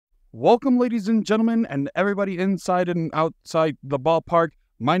Welcome, ladies and gentlemen, and everybody inside and outside the ballpark.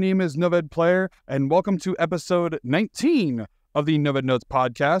 My name is NovedPlayer, and welcome to episode 19 of the Noved Notes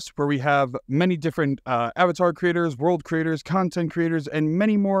podcast, where we have many different avatar creators, world creators, content creators, and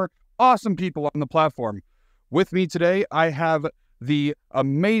many more awesome people on the platform. With me today, I have the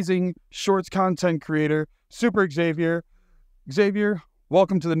amazing shorts content creator, SuperXavier. Xavier,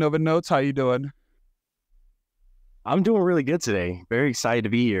 welcome to the Noved Notes. How you doing? I'm doing really good today. Very excited to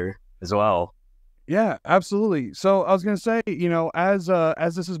be here as well. Yeah, absolutely. So I was going to say,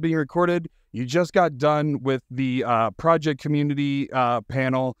 as this is being recorded, you just got done with the project community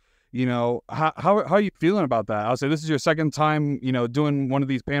panel. How are you feeling about that? I'll say this is your second time, doing one of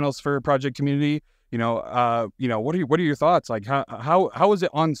these panels for project community. What are your thoughts? Like how was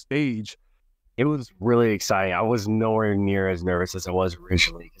it on stage? It was really exciting. I was nowhere near as nervous as I was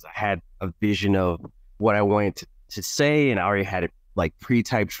originally because I had a vision of what I wanted to say, and I already had it like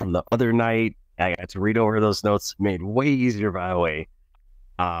pre-typed from the other night. I got to read over those notes, made way easier, by the way.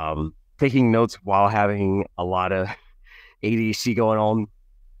 Taking notes while having a lot of ADHD going on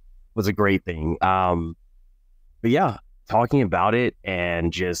was a great thing. But yeah, talking about it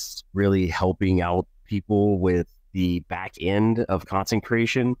and just really helping out people with the back end of content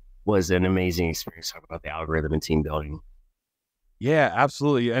creation was an amazing experience. Talking about the algorithm and team building. Yeah,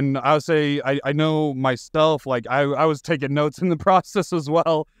 absolutely. And I would say I know myself, like I was taking notes in the process as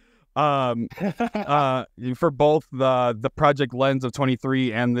well. For both the project Lenz of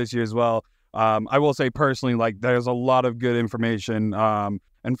 23 and this year as well. I will say personally, like there's a lot of good information.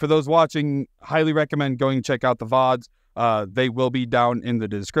 And for those watching, highly recommend going and check out the VODs. They will be down in the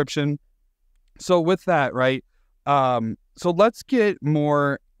description. So with that, right? So let's get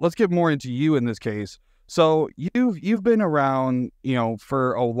more into you in this case. So you've been around,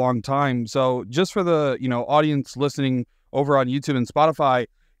 for a long time. So just for the, audience listening over on YouTube and Spotify,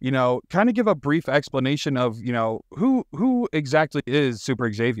 kind of give a brief explanation of, who exactly is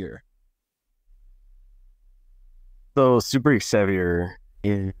SuperXavier. So SuperXavier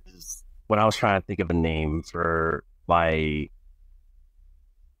is when I was trying to think of a name for my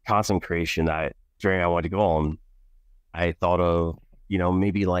content creation that during I wanted to go on, I thought of,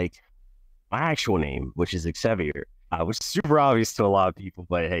 maybe like my actual name, which is Xavier, which is super obvious to a lot of people,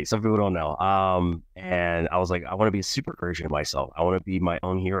 but hey, some people don't know. And I was like, I want to be a super version of myself. I want to be my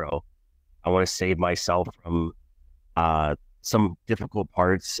own hero. I want to save myself from some difficult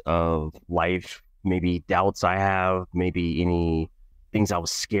parts of life, maybe doubts I have, maybe any things I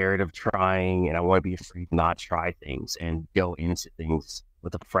was scared of trying, and I want to be free to not try things and go into things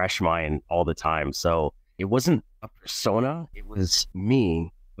with a fresh mind all the time. So it wasn't a persona, it was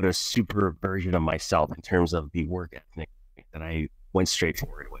me, but a super version of myself in terms of the work ethic that I went straight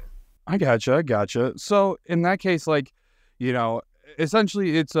forward with. I gotcha. So in that case, like,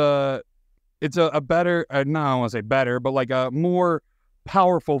 essentially it's a better, no, I don't want to say better, but like a more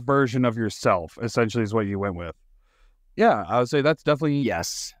powerful version of yourself, essentially is what you went with. Yeah, I would say that's definitely,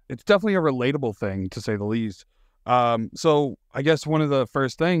 yes, it's definitely a relatable thing to say the least. So I guess one of the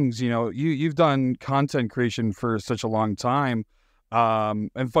first things, you've done content creation for such a long time.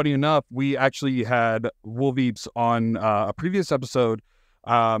 And funny enough, we actually had Wolveeps on a previous episode.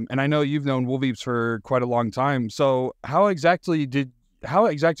 And I know you've known Wolveeps for quite a long time. So how exactly did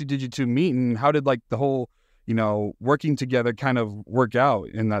you two meet, and how did like the whole, working together kind of work out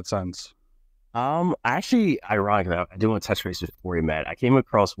in that sense? Actually, ironically, I do want to touch base before we met. I came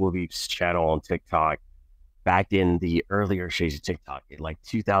across Wolveeps' channel on TikTok back in the earlier shades of TikTok in like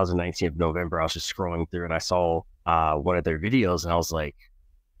 2019 of November. I was just scrolling through and I saw one of their videos and I was like,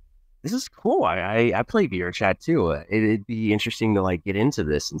 this is cool. I play VRChat too. It'd be interesting to like get into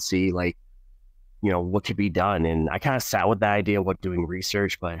this and see like, what could be done. And I kind of sat with the idea of what doing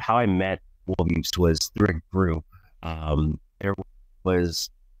research, but how I met Wolveeps was through a group. There was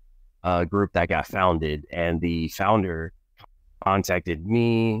a group that got founded, and the founder contacted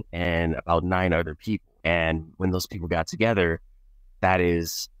me and about 9 other people. And when those people got together, that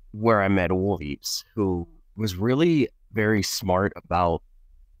is where I met Wolveeps, who was really very smart about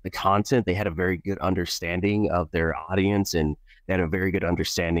the content. They had a very good understanding of their audience, and they had a very good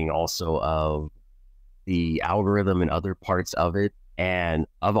understanding also of the algorithm and other parts of it. And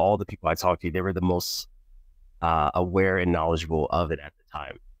of all the people I talked to, they were the most aware and knowledgeable of it at the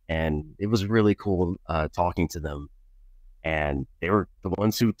time. And it was really cool talking to them. And they were the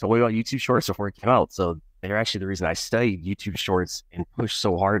ones who told me about YouTube Shorts before it came out. So they're actually the reason I studied YouTube Shorts and pushed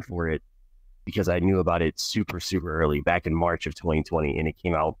so hard for it, because I knew about it super, super early back in March of 2020. And it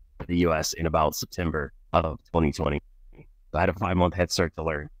came out in the US in about September of 2020. So I had a 5-month head start to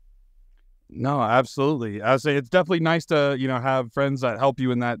learn. No, absolutely. I say it's definitely nice to, have friends that help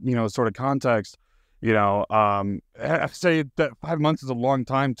you in that, sort of context. I say that 5 months is a long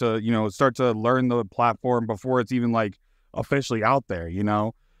time to, start to learn the platform before it's even like officially out there.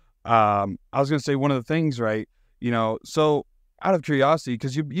 I was gonna say one of the things, right? So out of curiosity,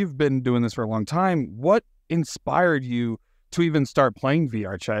 because you've been doing this for a long time, what inspired you to even start playing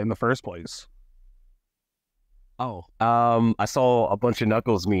VRChat in the first place? Oh, I saw a bunch of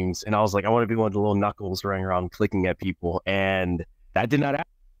Knuckles memes, and I was like, I want to be one of the little Knuckles running around clicking at people, and that did not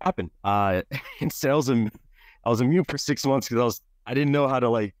happen. Instead, I was immune for 6 months because I didn't know how to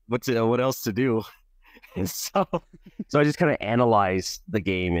like what else to do, and so I just kind of analyzed the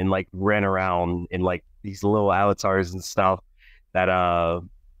game and like ran around in like these little avatars and stuff that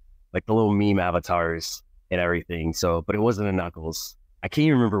like the little meme avatars and everything. So, but it wasn't a Knuckles. I can't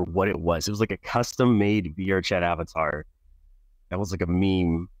even remember what it was. It was like a custom made VRChat avatar. That was like a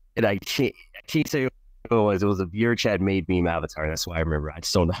meme. And I can't say what it was. It was a VRChat made meme avatar. That's why I remember. I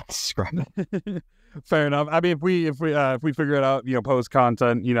just don't know how to describe it. Fair enough. I mean, if we figure it out, post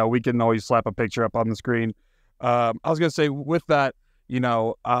content, we can always slap a picture up on the screen. I was gonna say with that,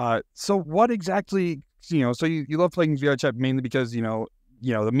 so what exactly, so you love playing VRChat mainly because the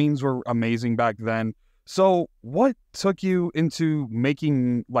memes were amazing back then. So what took you into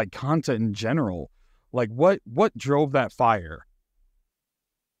making like content in general? Like what drove that fire?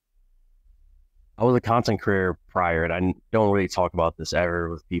 I was a content creator prior, and I don't really talk about this ever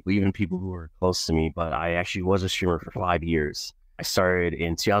with people, even people who are close to me, but I actually was a streamer for 5 years. I started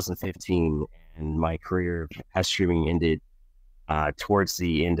in 2015, and my career as streaming ended towards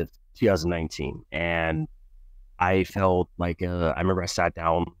the end of 2019. And I felt like, I remember I sat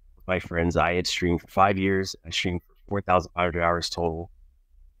down with my friends. I had streamed for 5 years. I streamed for 4,500 hours total.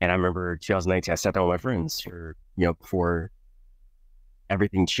 And I remember 2019, I sat down with my friends before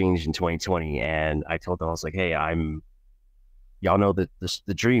everything changed in 2020. And I told them, I was like, hey, y'all know that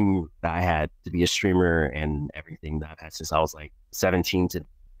the dream that I had to be a streamer and everything that I've had since I was like 17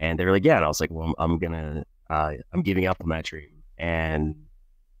 and they were like, yeah. And I was like, well, I'm giving up on that dream. And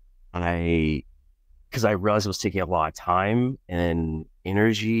because I realized it was taking a lot of time and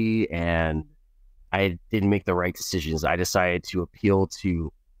energy, and I didn't make the right decisions. I decided to appeal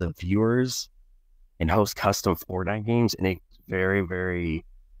to the viewers and host custom Fortnite games, and it's very, very,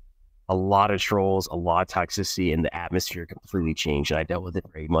 a lot of trolls, a lot of toxicity, and the atmosphere completely changed. And I dealt with it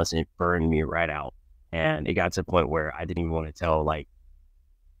for 8 months, and it burned me right out. And it got to the point where I didn't even want to tell like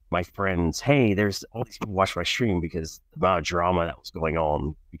my friends, hey, there's all these people watching my stream, because the amount of drama that was going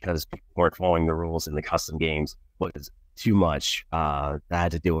on because people weren't following the rules in the custom games was too much that I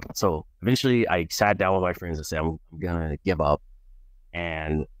had to deal with. So eventually I sat down with my friends and said, I'm going to give up.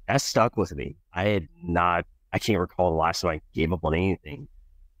 And that stuck with me. I can't recall the last time I gave up on anything,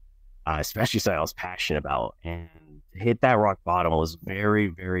 especially something I was passionate about. And to hit that rock bottom was very,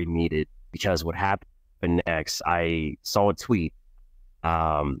 very needed, because what happened next, I saw a tweet.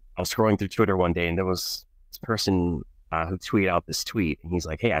 I was scrolling through Twitter one day, and there was this person who tweeted out this tweet, and he's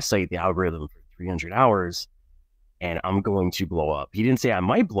like, hey, I studied the algorithm for 300 hours and I'm going to blow up. He didn't say I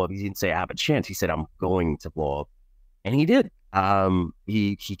might blow up. He didn't say I have a chance. He said I'm going to blow up. And he did.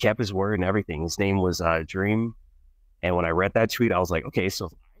 He kept his word and everything. His name was Dream. And when I read that tweet, I was like, okay, so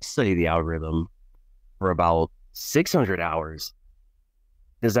if I study the algorithm for about 600 hours,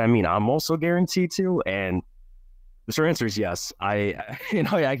 does that mean I'm also guaranteed to? And the short answer is yes. I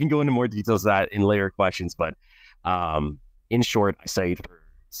can go into more details of that in later questions, but in short, I studied for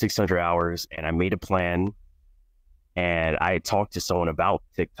 600 hours and I made a plan, and I talked to someone about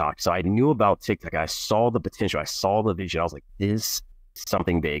TikTok. So I knew about TikTok. I saw the potential. I saw the vision. I was like, this is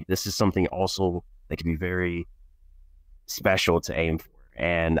something big. This is something also that could be very special to aim for.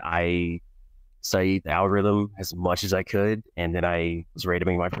 And I studied the algorithm as much as I could. And then I was ready to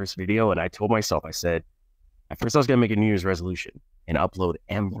make my first video. And I told myself, I said, at first I was going to make a New Year's resolution and upload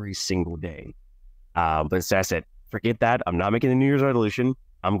every single day. But instead I said, forget that. I'm not making a New Year's resolution.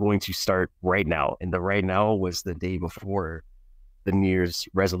 I'm going to start right now. And the right now was the day before the New Year's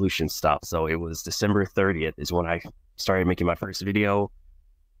resolution stuff. So it was December 30th is when I started making my first video.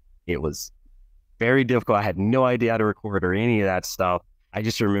 It was very difficult. I had no idea how to record or any of that stuff. I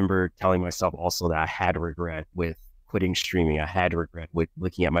just remember telling myself also that I had regret with quitting streaming. I had regret with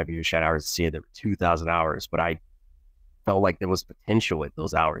looking at my VRChat hours and seeing there were 2,000 hours, but I felt like there was potential with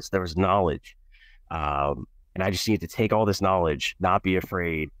those hours. There was knowledge. And I just needed to take all this knowledge, not be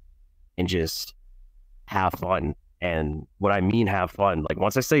afraid, and just have fun. And what I mean have fun, like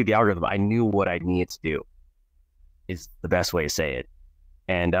once I studied the algorithm, I knew what I needed to do is the best way to say it.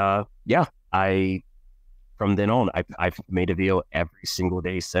 And from then on, I've made a video every single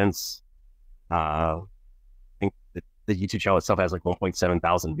day since. I think the YouTube channel itself has like 1.7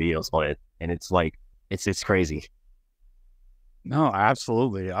 thousand videos on it, and it's like it's crazy. No,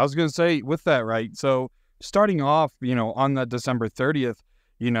 absolutely. I was going to say with that, right? So starting off, on that December 30th,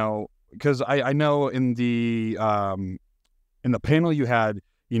 because I know in the panel you had,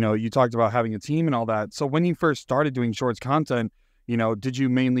 you talked about having a team and all that. So when you first started doing shorts content, did you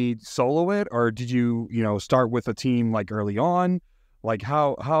mainly solo it, or did you, start with a team like early on? Like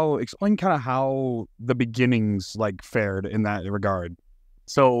how explain kind of how the beginnings like fared in that regard.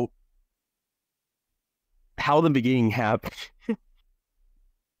 So how the beginning happened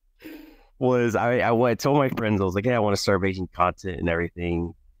was I told my friends, I was like, hey, I want to start making content and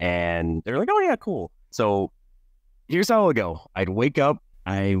everything. And they're like, oh yeah, cool. So here's how it would go. I'd wake up,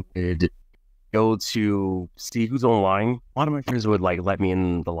 I would go to see who's online. A lot of my friends would like let me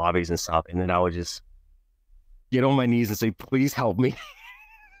in the lobbies and stuff. And then I would just get on my knees and say, please help me.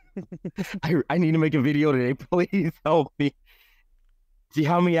 I need to make a video today. Please help me. See,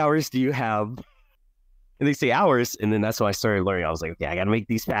 how many hours do you have? And they say hours. And then that's when I started learning. I was like, okay, I got to make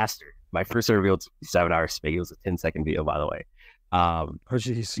these faster. My first video took 7 hours to make. It was a 10-second video, by the way. Oh,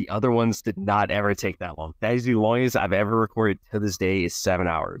 geez. The other ones did not ever take that long. That is the longest I've ever recorded to this day is 7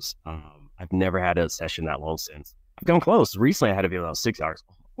 hours. I've never had a session that long since. I've come close. Recently, I had a video that was 6 hours.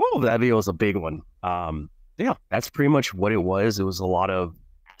 Whoa, that video was a big one. Yeah, that's pretty much what it was. It was a lot of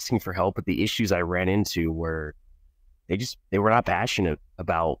asking for help, but the issues I ran into were they were not passionate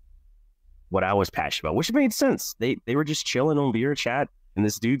about what I was passionate about, which made sense. They were just chilling on VRChat, and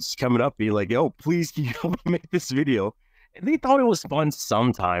this dude's coming up being like, yo, please can you help me make this video? And they thought it was fun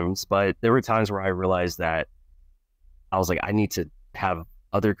sometimes, but there were times where I realized that I was like, I need to have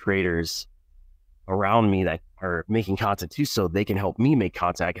other creators around me that are making content too, so they can help me make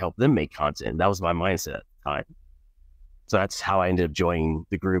content. I can help them make content. That was my mindset at the time. So that's how I ended up joining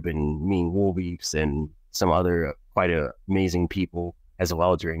the group and meeting Wolbeeps and some other quite amazing people as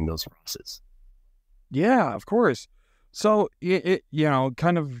well during those processes. Yeah, of course. So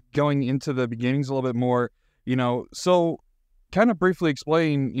kind of going into the beginnings a little bit more, so kind of briefly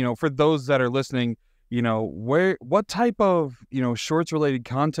explain, for those that are listening, what type of, shorts related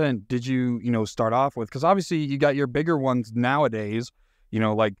content did you, start off with? Because obviously you got your bigger ones nowadays,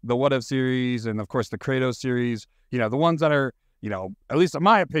 like the What If series and of course the Kratos series, the ones that are, at least in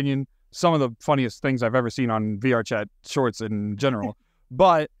my opinion, some of the funniest things I've ever seen on VRChat shorts in general.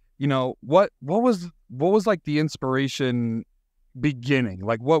 But, what was like the inspiration beginning?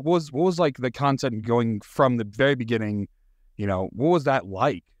 Like what was like the content going from the very beginning? What was that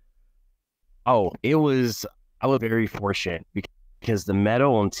like? Oh, I was very fortunate because the meta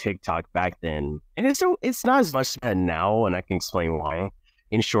on TikTok back then, and it's not as much now, and I can explain why.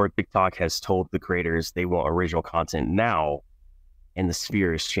 In short, TikTok has told the creators they want original content now, and the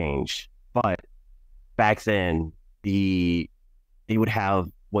sphere has changed. But back then, they would have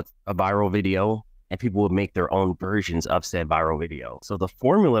what's a viral video, and people would make their own versions of said viral video. So the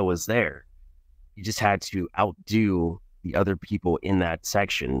formula was there. You just had to outdo the other people in that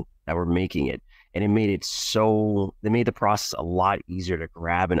section that were making it. And they made the process a lot easier to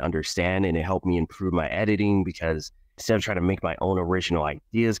grab and understand. And it helped me improve my editing because instead of trying to make my own original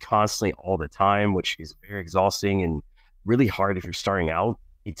ideas constantly all the time, which is very exhausting and really hard if you're starting out,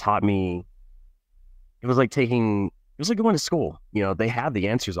 it taught me, it was like going to school. They have the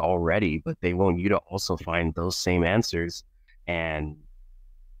answers already, but they want you to also find those same answers. And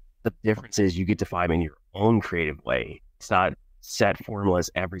the difference is you get to find them in your own creative way. It's not set formulas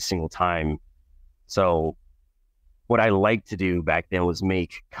every single time. So what I liked to do back then was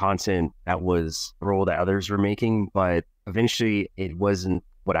make content that was the role that others were making, but eventually it wasn't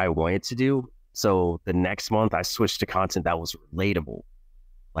what I wanted to do. So the next month I switched to content that was relatable.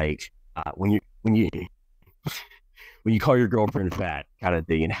 Like when you call your girlfriend fat kind of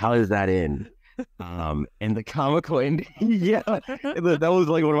thing, and how does that end? And the comical ending, yeah, that was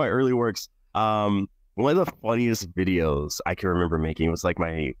like one of my early works. One of the funniest videos I can remember making was like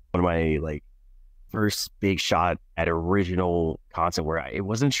one of my like first big shot at original content where it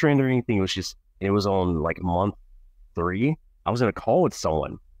wasn't trend or anything. It was on like month 3. I was in a call with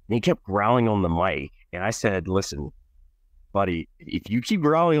someone and he kept growling on the mic. And I said, listen, buddy, if you keep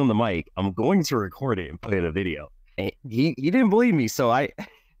growling on the mic, I'm going to record it and put it in a video. And he didn't believe me. So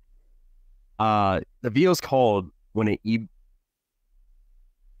the video's called When an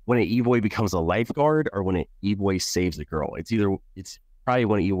E-boy becomes a lifeguard or when an E-boy saves a girl. It's probably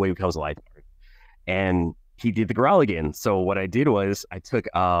when an E-boy becomes a lifeguard. And he did the growl again. So what I did was I took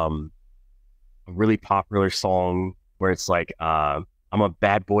a really popular song where it's like, I'm a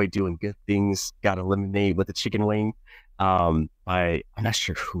bad boy doing good things, got a lemonade with a chicken wing. I'm not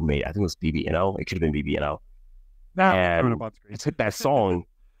sure who made it. I think it was BBNO. It could have been BBNO. Coming And up on screen. I took that song.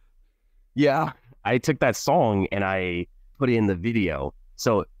 Yeah, I took that song and I put it in the video.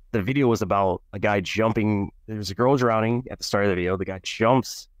 So the video was about a guy jumping. There's a girl drowning at the start of the video. The guy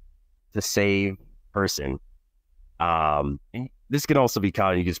jumps to save person. And this can also be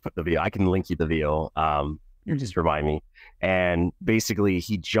caught. You just put the video. I can link you the video. You just remind me. And basically,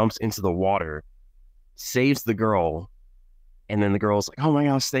 he jumps into the water, saves the girl, and then the girl's like, "Oh my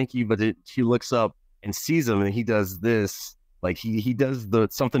gosh, thank you!" But she looks up and sees him, and he does this. Like he does the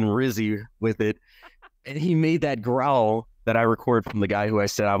something rizzy with it, and he made that growl that I record from the guy who I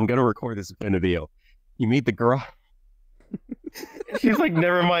said I'm gonna record this in a video. He made the growl. She's like,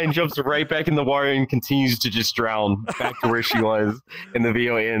 never mind, jumps right back in the water and continues to just drown back to where she was, and the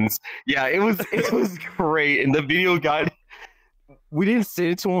video ends. Yeah, it was great, and the video got. We didn't send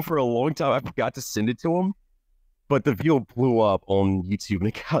it to him for a long time. I forgot to send it to him, but the video blew up on YouTube, and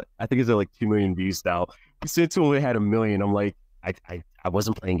it got, I think it's at like 2 million views now. We sent it to him, it had 1 million. I'm like, I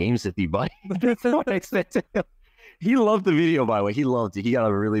wasn't playing games with you, buddy. That's what I said to him. He loved the video, by the way. He loved it. He got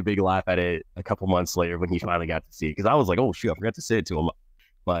a really big laugh at it a couple months later when he finally got to see it. Because I was like, oh, shoot, I forgot to send it to him.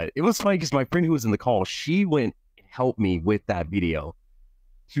 But it was funny because my friend who was in the call, she went and helped me with that video.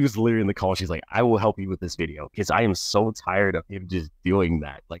 She was literally in the call. She's like, I will help you with this video because I am so tired of him just doing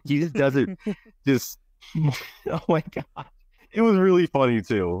that. Like, he just doesn't just, oh my God. It was really funny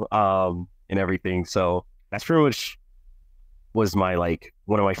too, and everything. So that's pretty much was my, like,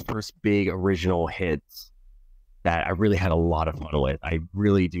 one of my first big original hits that I really had a lot of fun with. I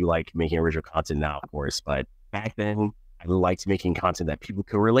really do like making original content now, of course, but back then I liked making content that people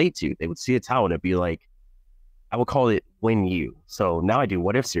could relate to. They would see a title and it'd be like, I would call it When You. So now I do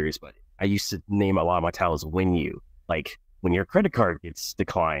What If series, but I used to name a lot of my titles When You, like when your credit card gets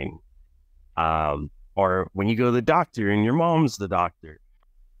declined, or when you go to the doctor and your mom's the doctor,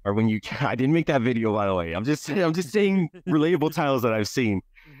 or when you, I didn't make that video, by the way. I'm just saying relatable titles that I've seen.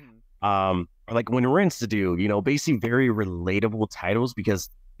 Or like when Rinse to do, you know, basically very relatable titles because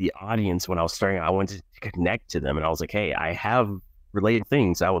the audience, when I was starting, I wanted to connect to them. And I was like, hey, I have related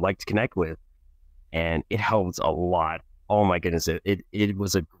things I would like to connect with. And it helps a lot. Oh my goodness. It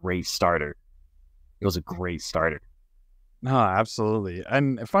was a great starter. It was a great starter. No, absolutely.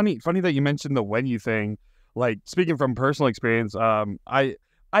 And funny that you mentioned the When You thing. Like, speaking from personal experience, I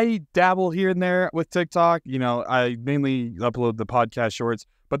dabble here and there with TikTok. You know, I mainly upload the podcast shorts,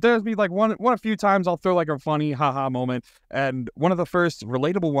 but there's be like a few times I'll throw like a funny haha moment. And one of the first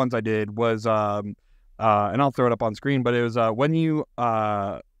relatable ones I did was, and I'll throw it up on screen, but it was when you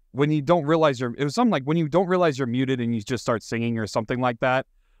don't realize it was something like when you don't realize you're muted and you just start singing or something like that.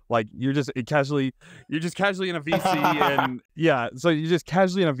 Like you're just casually in a VC and yeah, so you're just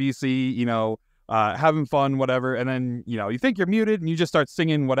casually in a VC, you know, having fun, whatever, and then, you know, you think you're muted and you just start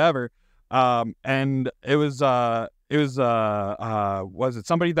singing whatever. And it was somebody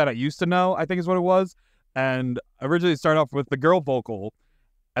that I used to know, I think is what it was. And originally it started off with the girl vocal,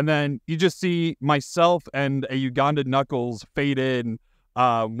 and then you just see myself and a Ugandan Knuckles fade in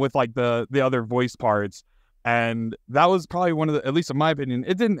with like the other voice parts. And that was probably one of the, at least in my opinion,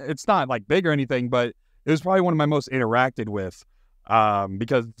 it's not like big or anything, but it was probably one of my most interacted with.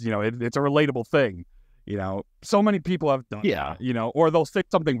 Because, you know, it's a relatable thing, you know, so many people have done, yeah, that, you know, or they'll stick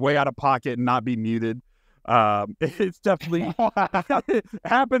something way out of pocket and not be muted. It's definitely it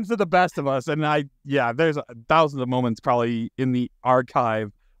happens to the best of us. And there's thousands of moments probably in the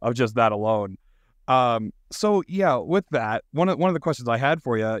archive of just that alone. So yeah, with that, one of the questions I had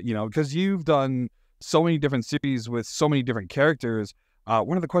for you, you know, because you've done so many different series with so many different characters,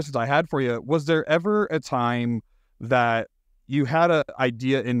 one of the questions I had for you, was there ever a time that you had an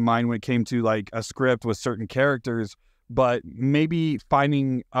idea in mind when it came to like a script with certain characters, but maybe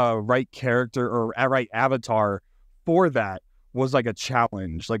finding a right character or a right avatar for that was like a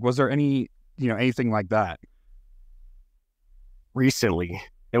challenge? Like, was there anything like that? Recently,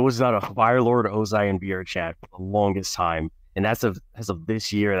 there was not a Firelord Ozai in VRChat for the longest time. And as of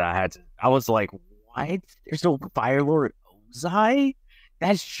this year that I was like, what? There's no Firelord Ozai?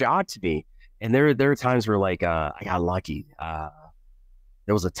 That shocked me. And there are times where like I got lucky. There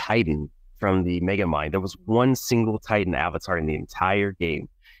was a Titan from the Mega Mind. There was one single Titan avatar in the entire game.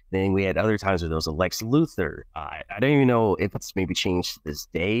 Then we had other times where there was a Lex Luthor. I don't even know if it's maybe changed to this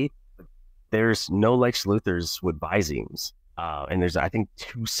day. But there's no Lex Luthors with Visemes. And there's, I think,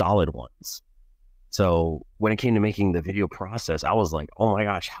 2 solid ones. So when it came to making the video process, I was like, oh my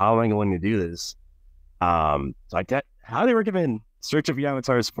gosh, how am I going to do this? So I highly recommend search up your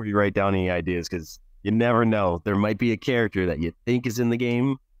avatars before you write down any ideas, because you never know. There might be a character that you think is in the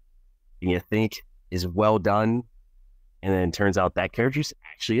game and you think is well done, And then it turns out that character just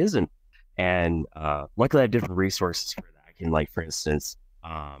actually isn't. And luckily I have different resources for that. I can, like, for instance,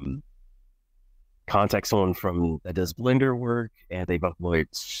 contact someone that does Blender work, and they've uploaded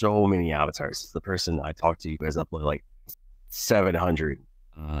so many avatars. The person I talked to has uploaded like 700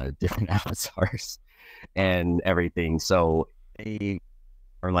 different avatars and everything. So they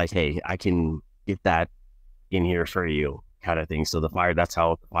are like, hey, I can get that in here for you, kind of thing. So that's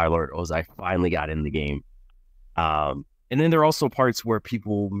how the Fire Lord was. I finally got in the game. And then there are also parts where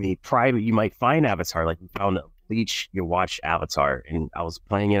people make private. You might find avatar, like you found a Bleach your watch avatar, and I was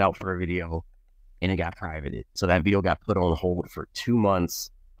playing it out for a video, and it got privated. So that video got put on hold for 2 months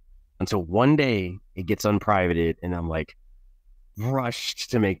until one day it gets unprivated, and I'm like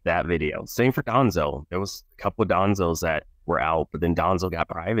rushed to make that video. Same for Donzo. There was a couple of Donzos that were out, but then Donzo got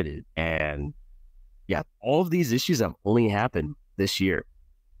privated. And yeah, all of these issues have only happened this year,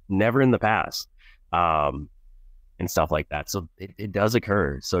 never in the past, and stuff like that. So it does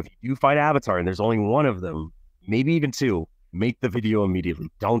occur. So if you do find avatar and there's only one of them, maybe even two, make the video immediately.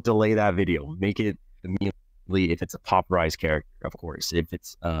 Don't delay that video. Make it immediately if it's a popularized character, of course. If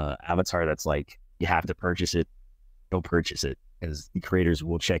it's avatar that's like, you have to purchase it, don't purchase it, because the creators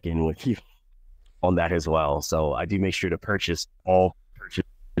will check in with you on that as well. So I do make sure to purchase all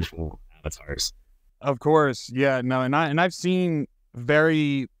purchasable avatars. Of course. Yeah, no, and I've seen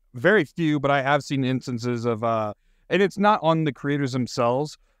very, very few, but I have seen instances of, and it's not on the creators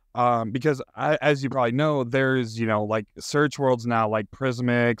themselves, because as you probably know, there's, like search worlds now, like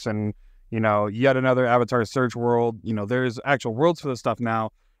Prismix and, yet another avatar search world. There's actual worlds for this stuff now.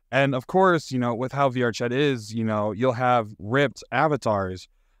 And of course, with how VRChat is, you'll have ripped avatars.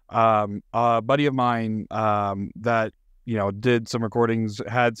 A buddy of mine that, did some recordings,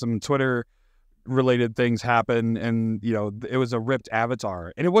 had some Twitter related things happen, and it was a ripped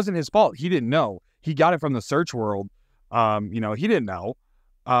avatar, and it wasn't his fault. He didn't know. He got it from the search world. He didn't know.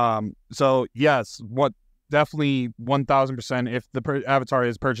 So yes, definitely 1000%. If the avatar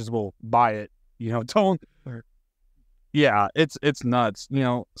is purchasable, buy it. Don't. Yeah, it's nuts.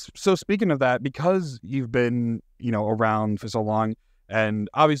 So speaking of that, because you've been around for so long, and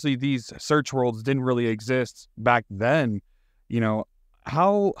obviously these search worlds didn't really exist back then,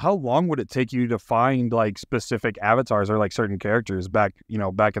 how long would it take you to find like specific avatars or like certain characters back in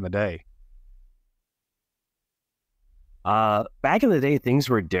the day? Back in the day, things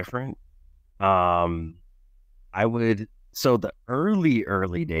were different. So the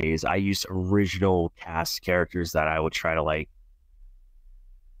early days, I used original cast characters that I would try to like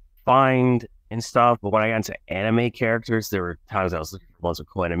find and stuff. But when I got into anime characters, there were times I was looking for ones with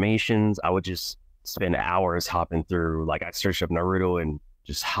cool animations. I would just spend hours hopping through, like I'd search up Naruto and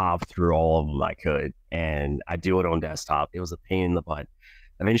just hop through all of them I could. And I do it on desktop. It was a pain in the butt.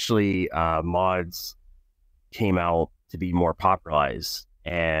 Eventually, mods came out to be more popularized.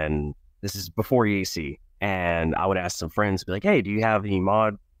 And this is before EAC. And I would ask some friends, be like, hey, do you have any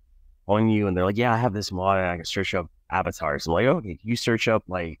mod on you? And they're like, yeah, I have this mod and I can search up avatars. I'm like, okay, you search up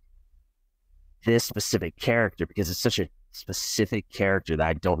like this specific character, because it's such a specific character that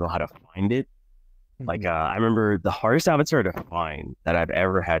I don't know how to find it. Like, I remember the hardest avatar to find that I've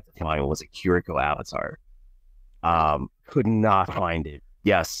ever had to find was a Kiriko avatar. Could not find it.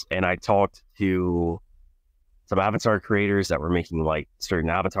 Yes, and I talked to some avatar creators that were making like certain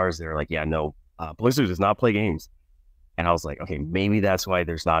avatars. They were like, yeah, no, Blizzard does not play games. And I was like, okay, maybe that's why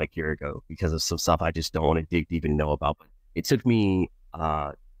there's not a Kiriko, because of some stuff I just don't want to dig deep and know about. But it took me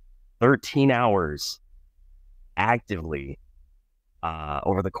 13 hours actively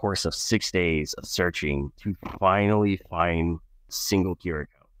over the course of 6 days of searching to finally find a single Kiriko.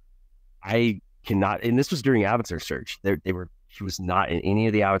 I cannot, and this was during avatar search. She was not in any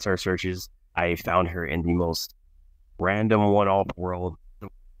of the avatar searches. I found her in the most random one-off world. The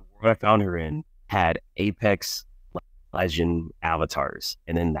world I found her in had Apex Legend avatars,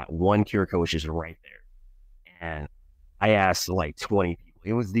 and then that one Kiriko was just right there. And I asked like 20 people.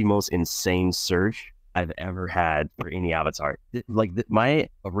 It was the most insane search I've ever had for any avatar. My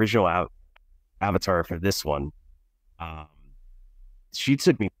original avatar for this one, she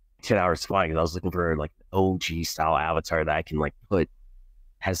took me 10 hours to find, because I was looking for like OG style avatar that I can like put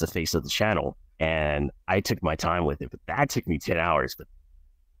has the face of the channel, and I took my time with it. But that took me 10 hours. But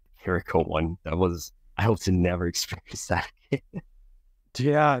Kiriko one, I hope to never experience that again.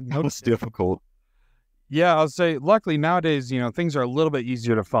 Yeah, That was difficult. Yeah, I'll say, luckily nowadays, things are a little bit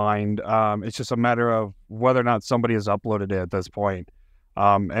easier to find. It's just a matter of whether or not somebody has uploaded it at this point,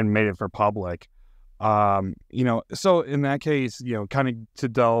 and made it for public. So in that case, kind of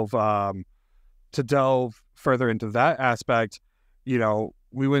to delve further into that aspect,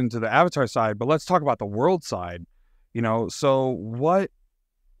 we went into the avatar side, but let's talk about the world side. So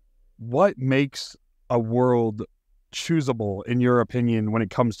what makes a world choosable in your opinion when it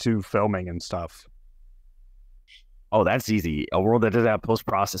comes to filming and stuff? Oh, that's easy. A world that doesn't have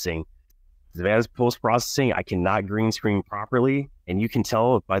post-processing. If it has post-processing, I cannot green screen properly. And you can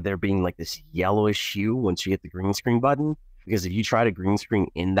tell by there being like this yellowish hue once you hit the green screen button. Because if you try to green screen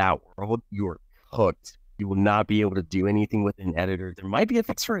in that world, you are cooked. You will not be able to do anything with an editor. There might be a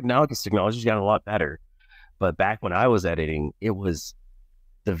fix for it now because technology's gotten a lot better. But back when I was editing, the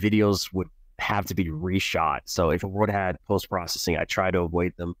videos would have to be reshot. So if a world had post-processing, I try to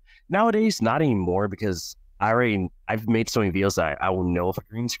avoid them. Nowadays, not anymore because I've made so many videos that I will know if a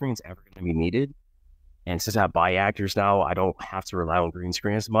green screen is ever going to be needed. And since I buy actors now, I don't have to rely on green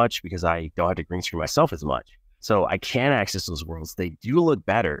screen as much because I don't have to green screen myself as much. So I can access those worlds. They do look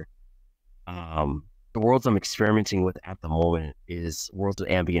better. The worlds I'm experimenting with at the moment is worlds of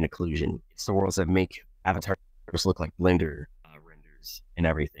ambient occlusion. It's the worlds that make avatars look like Blender renders and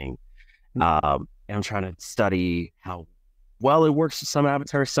everything. And I'm trying to study how well it works with some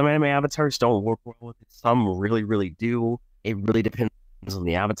avatars. Some anime avatars don't work well with it. Some really, really do. It really depends on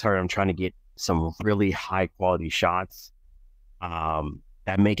the avatar. I'm trying to get some really high quality shots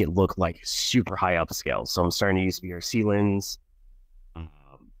that make it look like super high upscale. So I'm starting to use VRC Lens.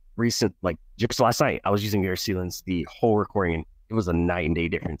 Just last night, I was using VRC Lens the whole recording, and it was a night and day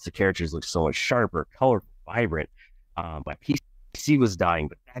difference. The characters look so much sharper, colorful, vibrant. My PC was dying,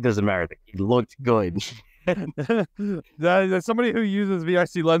 but that doesn't matter. It looked good. As somebody who uses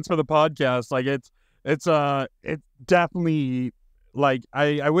VRC Lens for the podcast, like it's definitely like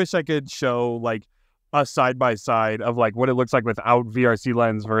I wish I could show like a side by side of like what it looks like without VRC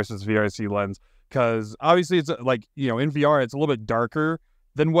Lens versus VRC Lens, because obviously it's like in VR it's a little bit darker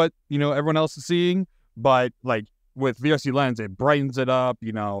than what everyone else is seeing, but like with VRC Lens it brightens it up.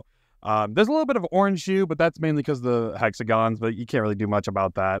 There's a little bit of orange hue, but that's mainly because of the hexagons, but you can't really do much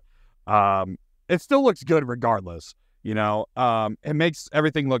about that. It still looks good regardless. It makes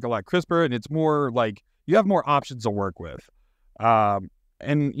everything look a lot crisper, and it's more like you have more options to work with. And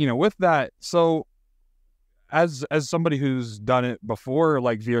with that, so as somebody who's done it before,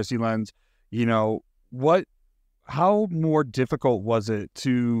 like VRC Lens, how more difficult was it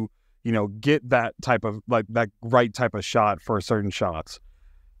to get that type of like that right type of shot for certain shots?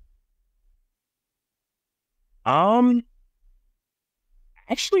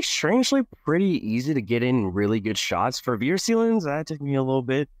 Actually, strangely, pretty easy to get in really good shots. For VRC Lens, that took me a little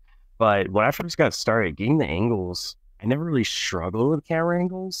bit. But when I first got started, getting the angles, I never really struggled with camera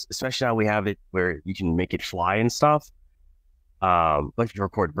angles, especially now we have it where you can make it fly and stuff. But if you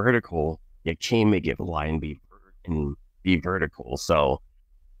record vertical, you can make it fly and be vertical. So,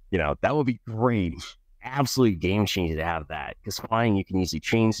 that would be great. Absolute game changer to have that. Because flying, you can easily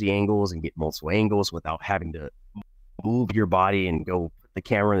change the angles and get multiple angles without having to move your body and go put the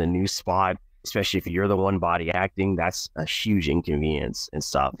camera in a new spot, especially if you're the one body acting. That's a huge inconvenience and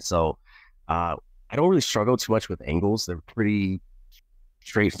stuff. So I don't really struggle too much with angles. They're pretty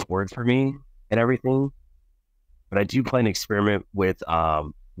straightforward for me and everything. But I do plan to experiment with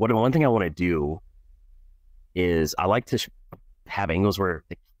one thing I want to do is I like to have angles where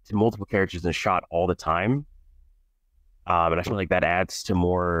multiple characters in a shot all the time. And I feel like that adds to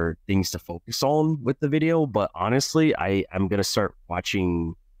more things to focus on with the video. But honestly, I'm going to start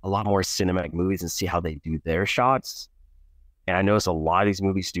watching a lot more cinematic movies and see how they do their shots. And I notice a lot of these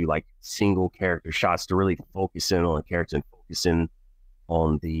movies do like single character shots to really focus in on the character and focus in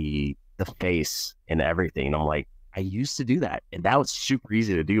on the face and everything. And I'm like, I used to do that. And that was super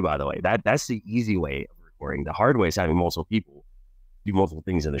easy to do, by the way. That's the easy way of recording. The hard way is having multiple people do multiple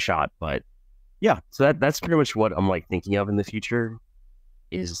things in the shot. But yeah, so that's pretty much what I'm like thinking of in the future,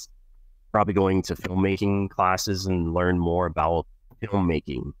 is probably going to filmmaking classes and learn more about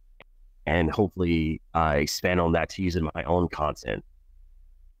filmmaking and hopefully expand on that to use in my own content.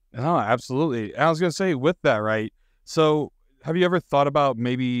 Oh, absolutely. I was going to say with that, right? So have you ever thought about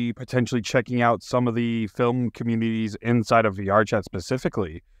maybe potentially checking out some of the film communities inside of VRChat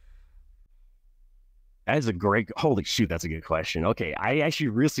specifically? That is holy shoot, that's a good question. Okay, I actually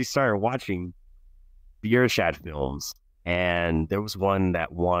recently started watching VRChat films, and there was one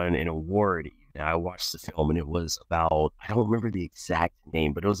that won an award. And I watched the film, and it was about, I don't remember the exact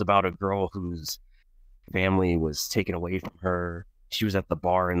name, but it was about a girl whose family was taken away from her. She was at the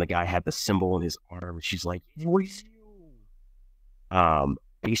bar, and the guy had the symbol in his arm. She's like, "What is you?"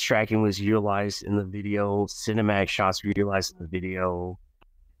 Face tracking was utilized in the video. Cinematic shots were utilized in the video.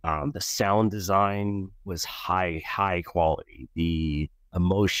 The sound design was high quality. The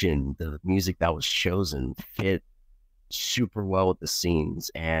emotion, the music that was chosen fit super well with the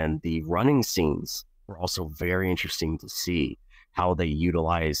scenes, and the running scenes were also very interesting to see how they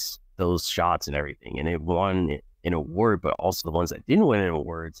utilize those shots and everything. And it won an award, but also the ones that didn't win an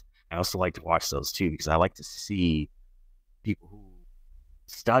awards, I also like to watch those too, because I like to see people who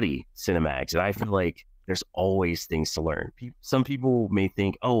study cinematics. And I feel like there's always things to learn. Some people may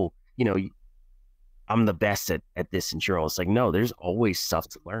think, oh, you know, I'm the best at this in general. It's like, no, there's always stuff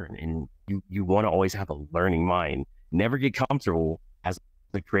to learn. And you want to always have a learning mind. Never get comfortable as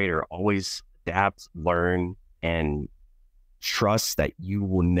the creator. Always adapt, learn, and trust that you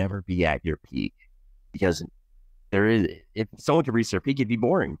will never be at your peak. Because if someone could reach their peak, it'd be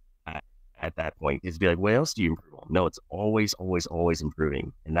boring at that point. It'd be like, what else do you improve on? No, it's always, always, always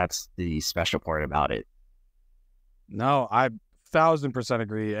improving. And that's the special part about it. No, I 1000%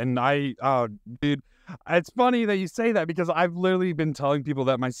 agree. And dude, it's funny that you say that, because I've literally been telling people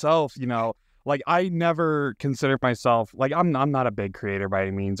that myself, you know, like I never consider myself, like I'm not a big creator by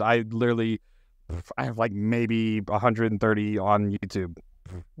any means. I have like maybe 130 on YouTube,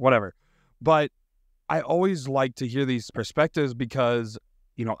 whatever. But I always like to hear these perspectives because,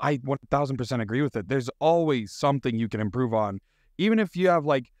 you know, I 1000% agree with it. There's always something you can improve on. Even if you have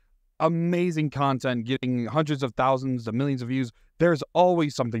like amazing content getting hundreds of thousands of millions of views, there's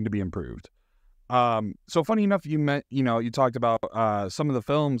always something to be improved. So funny enough, you talked about some of the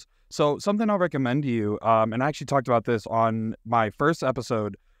films. So something I'll recommend to you, and I actually talked about this on my first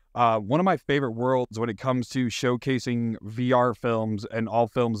episode. One of my favorite worlds when it comes to showcasing VR films and all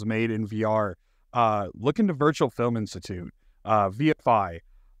films made in VR, look into Virtual Film Institute, VFI.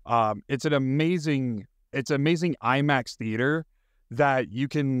 It's an amazing IMAX theater that you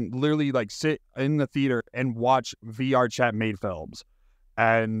can literally like sit in the theater and watch VRChat made films.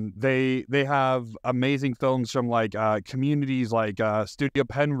 And they have amazing films from like communities like Studio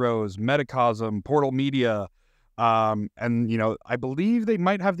Penrose, Metacosm, Portal Media, and you know, I believe they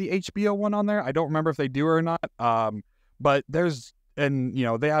might have the HBO one on there. I don't remember if they do or not. But you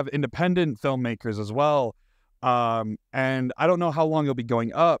know, they have independent filmmakers as well. And I don't know how long it'll be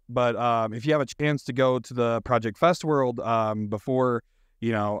going up, but if you have a chance to go to the Project Fest World before,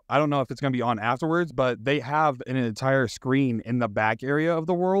 you know, I don't know if it's going to be on afterwards, but they have an entire screen in the back area of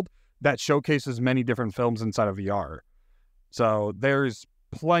the world that showcases many different films inside of VR. So there's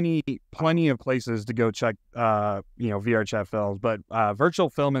plenty of places to go check, you know, VRChat films, but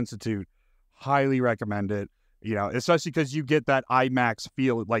Virtual Film Institute, highly recommend it. You know, especially because you get that IMAX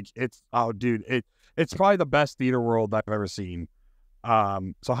feel. Like it's probably the best theater world I've ever seen.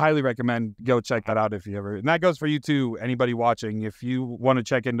 So highly recommend go check that out if you ever, and that goes for you too, anybody watching. If you want to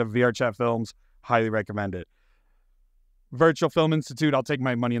check into VRChat films, highly recommend it. Virtual Film Institute, I'll take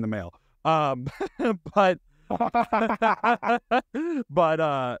my money in the mail. But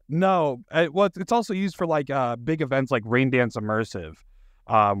no, it's also used for like big events like Rain Dance Immersive,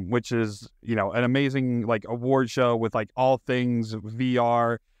 which is, you know, an amazing like award show with like all things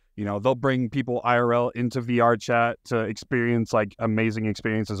VR. You know, they'll bring people IRL into VRChat to experience like amazing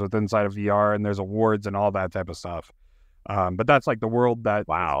experiences with inside of VR, and there's awards and all that type of stuff. But that's like the world that,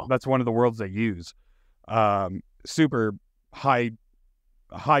 wow, that's one of the worlds they use. Super high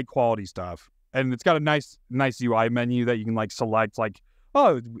quality stuff. And it's got a nice UI menu that you can like select like,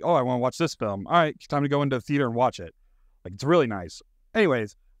 oh, I want to watch this film. All right, time to go into the theater and watch it. Like, it's really nice.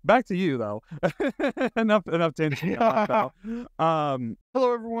 Anyways, back to you though. enough tangent.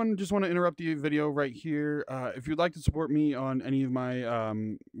 Hello everyone. Just want to interrupt the video right here. If you'd like to support me on any of my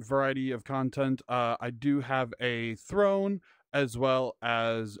variety of content, I do have a Throne as well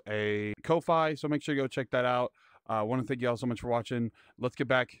as a Ko-Fi, so make sure you go check that out. I want to thank you all so much for watching. Let's get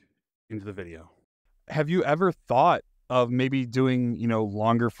back into the video. Have you ever thought of maybe doing, you know,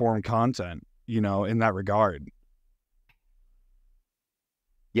 longer form content, you know, in that regard?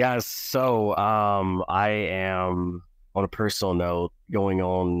 Yeah, so I am, on a personal note,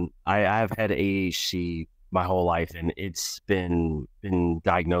 I've had ADHD my whole life, and it's been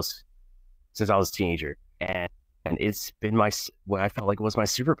diagnosed since I was a teenager, and it's been what I felt like was my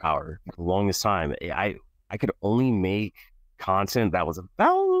superpower for the longest time. I could only make content that was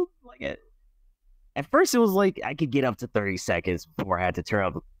about like it. At first, it was like I could get up to 30 seconds before I had to turn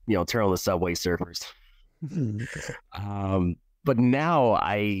on the Subway Surfers. But now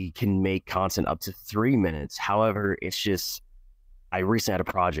I can make content up to 3 minutes. However, it's just, I recently had a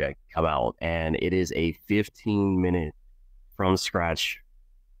project come out, and it is a 15-minute from scratch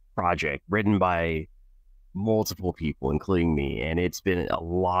project written by multiple people, including me. And it's been a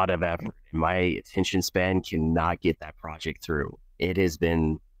lot of effort. My attention span cannot get that project through. It has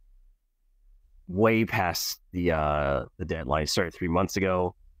been way past the deadline. It started 3 months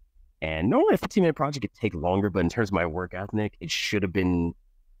ago. And normally a 15-minute project could take longer, but in terms of my work ethic, it should have been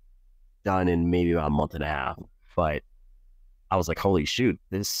done in maybe about a month and a half. But I was like, holy shoot,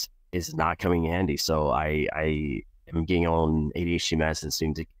 this is not coming in handy. So I am getting on ADHD medicine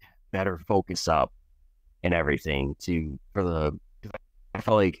soon to better focus up and everything I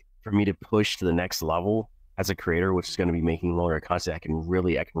feel like for me to push to the next level as a creator, which is going to be making longer content, I can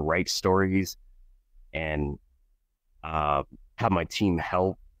write stories and have my team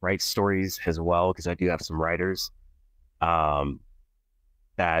help write stories as well, because I do have some writers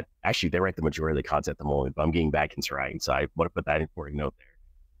that actually they write the majority of the content at the moment, but I'm getting back into writing, so I want to put that important note there.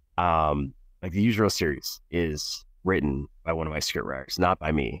 Like the Usual series is written by one of my script writers, not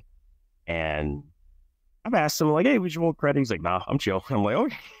by me. And I've asked him like, hey, would you want credit? He's like, nah, I'm chill. I'm like,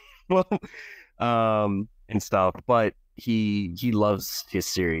 okay, well, and stuff. But he loves his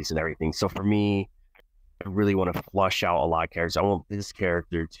series and everything. So for me, I really want to flush out a lot of characters. I want this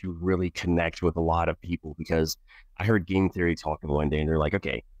character to really connect with a lot of people, because I heard Game Theory talking one day and they're like,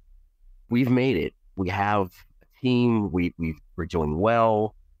 okay, we've made it. We have a team. We're doing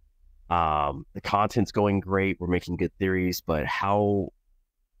well. The content's going great. We're making good theories, but how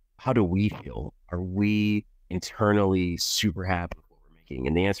do we feel? Are we internally super happy with what we're making?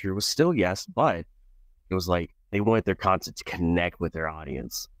 And the answer was still yes, but it was like they wanted their content to connect with their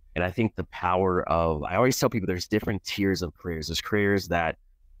audience. And I think the power of, I always tell people there's different tiers of creators. There's creators that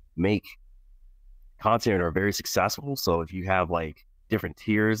make content and are very successful. So if you have like different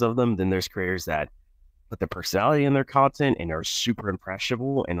tiers of them, then there's creators that put their personality in their content and are super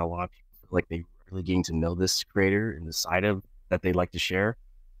impressionable. And a lot of people feel like they really getting to know this creator and the side of that they like to share.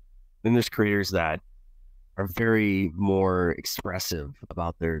 Then there's creators that are very more expressive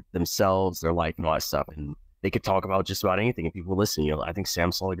about themselves, their life, and all that stuff. And they could talk about just about anything and people listen. You know, I think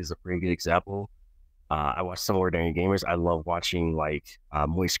Sam Solid is a pretty good example. I watch some Ordinary Gamers. I love watching like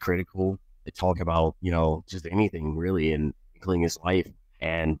Moist Critical. They talk about, you know, just anything really, and including his life.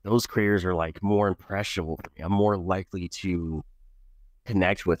 And those creators are like more impressionable for me. I'm more likely to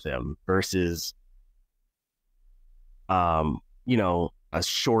connect with them versus, you know, a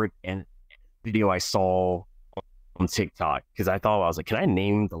short video I saw on TikTok, because I was like, can I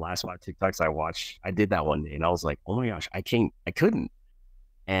name the last 5 TikToks I watched? I did that one day and I was like, oh my gosh, I couldn't.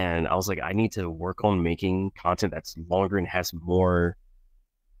 And I was like, I need to work on making content that's longer and has more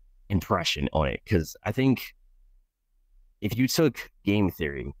impression on it. Because I think if you took Game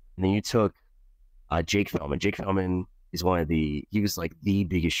Theory and then you took Jake Feldman is he was like the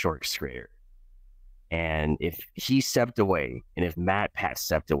biggest shorts creator. And if he stepped away, and if Pat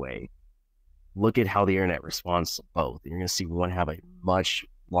stepped away, look at how the internet responds to both. You're going to see one have a much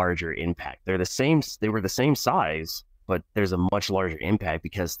larger impact. They were the same size, but there's a much larger impact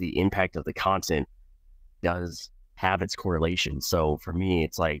because the impact of the content does have its correlation. So for me,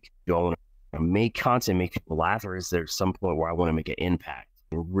 it's like, do I want to make content, make people laugh, or is there some point where I want to make an impact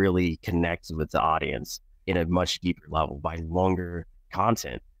and really connect with the audience in a much deeper level by longer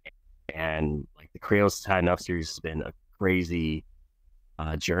content? And like the Kratos Tied Enough series has been a crazy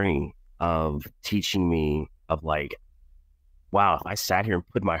journey of teaching me of like, wow, if I sat here and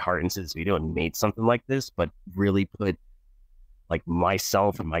put my heart into this video and made something like this, but really put like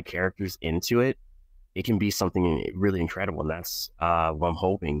myself and my characters into it, it can be something really incredible. And that's what I'm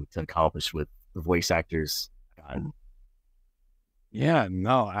hoping to accomplish with the voice actors. Yeah,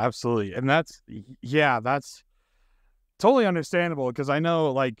 no, absolutely. And that's totally understandable, because I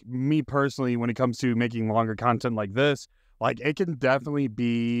know, like, me personally, when it comes to making longer content like this, like, it can definitely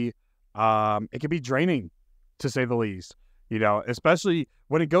be draining, to say the least, you know, especially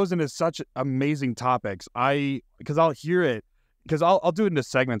when it goes into such amazing topics. Because I'll hear it, because I'll do it into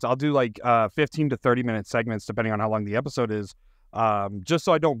segments. I'll do like 15 to 30 minute segments, depending on how long the episode is, just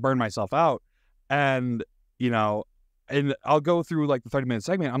so I don't burn myself out. And, you know, and I'll go through like the 30-minute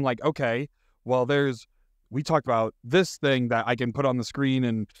segment. I'm like, okay, well, we talked about this thing that I can put on the screen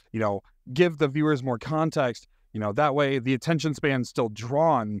and, you know, give the viewers more context, you know, that way the attention span's still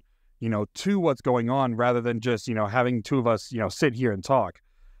drawn, you know, to what's going on, rather than just, you know, having two of us, you know, sit here and talk.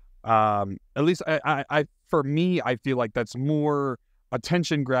 At least for me, I feel like that's more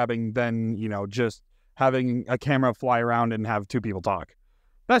attention grabbing than, you know, just having a camera fly around and have two people talk.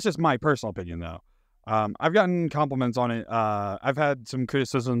 That's just my personal opinion, though. I've gotten compliments on it. I've had some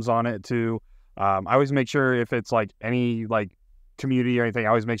criticisms on it too. I always make sure, if it's like any like community or anything, I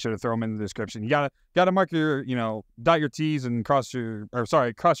always make sure to throw them in the description. You gotta mark your, you know, dot your T's and cross your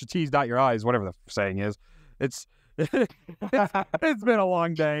T's, dot your I's, whatever the saying is. It's it's been a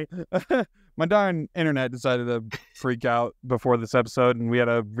long day. My darn internet decided to freak out before this episode, and we had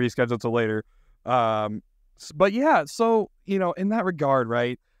to reschedule till later. But yeah, so, you know, in that regard,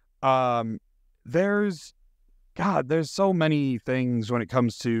 right? There's God, there's so many things when it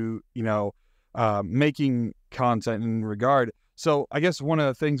comes to, making content in regard. So I guess one of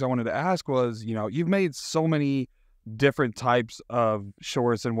the things I wanted to ask was, you've made so many different types of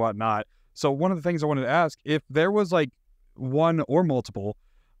shorts and whatnot. So one of the things I wanted to ask, if there was like one or multiple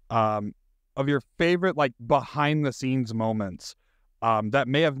of your favorite like behind the scenes moments that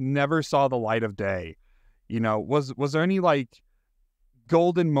may have never saw the light of day, was there any like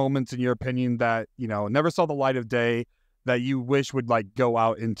golden moments in your opinion that, never saw the light of day that you wish would like go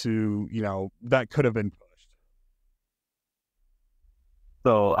out into, that could have been pushed?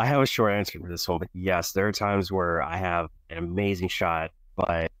 So I have a short answer for this one, but yes, there are times where I have an amazing shot,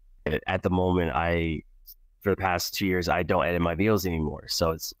 but at the moment, for the past 2 years, I don't edit my videos anymore.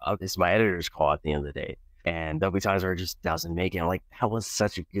 So it's my editor's call at the end of the day. And there'll be times where it just doesn't make it. I'm like, that was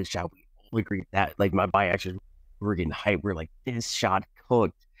such a good shot. We all agreed that, like, my body actually, we're getting hyped. We're like, this shot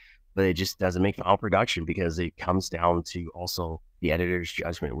cooked, but it just doesn't make final production because it comes down to also the editor's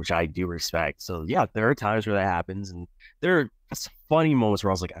judgment, which I do respect. So yeah, there are times where that happens, and there are funny moments where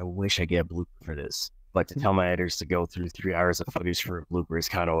I was like, I wish I get a blooper for this. But to tell my editors to go through 3 hours of footage for a blooper is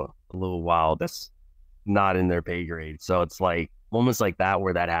kind of a little wild. That's not in their pay grade. So it's like moments like that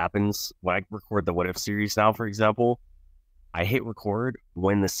where that happens. When I record the What If series now, for example, I hit record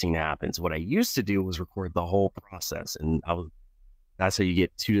when the scene happens. What I used to do was record the whole process, and that's how you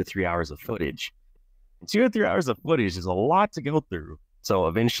get 2 to 3 hours of footage. And 2 to 3 hours of footage is a lot to go through. So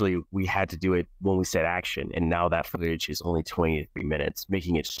eventually we had to do it when we said action, and now that footage is only 20 to 30 minutes,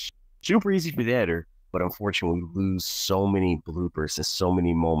 making it super easy for the editor. But unfortunately, we lose so many bloopers and so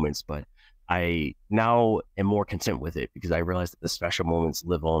many moments. But I now am more content with it because I realize that the special moments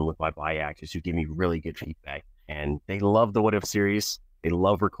live on with my body actors who give me really good feedback. And they love the What If series. They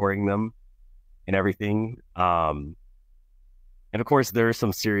love recording them and everything. And of course, there are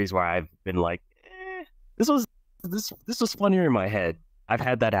some series where I've been like, this was funnier in my head. I've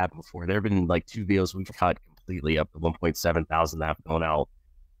had that happen before. There have been like 2 videos we've cut completely up to 1.7 thousand that have gone out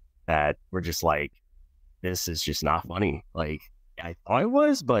that we're just like, this is just not funny. Like, I thought it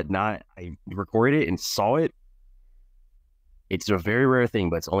was, but not. I recorded it and saw it. It's a very rare thing,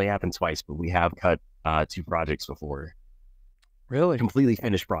 but it's only happened twice. But we have cut 2 projects before. Really? Completely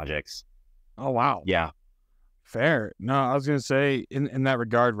finished projects. Oh, wow. Yeah. Fair. No, I was going to say in that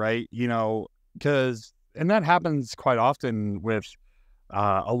regard, right? Because, and that happens quite often with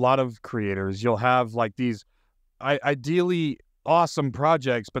a lot of creators. You'll have like these ideally awesome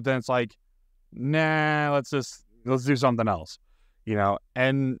projects, but then it's like, nah, let's do something else,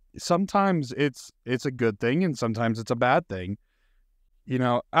 and sometimes it's a good thing and sometimes it's a bad thing.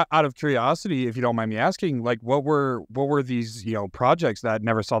 Out of curiosity, if you don't mind me asking, like what were these, projects that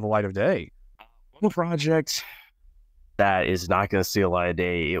never saw the light of day? One project that is not going to see a light of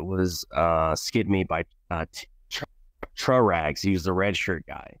day, it was Skid Me by Rags. He was the red shirt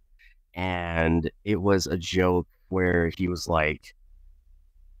guy, and it was a joke where he was like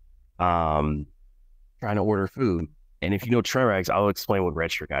trying to order food. And if you know Rags, I'll explain what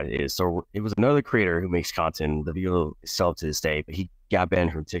red shirt guy is. So it was another creator who makes content. The video is still up to this day, but he got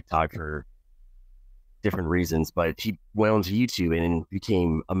banned from TikTok for different reasons. But he went onto YouTube and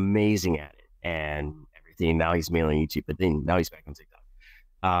became amazing at it and everything. Now he's mainly on YouTube, but then now he's back on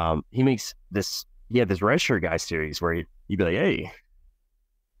TikTok. He makes this red shirt guy series where he'd be like, hey,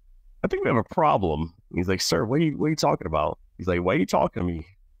 I think we have a problem. He's like, sir, what are you talking about? He's like, why are you talking to me?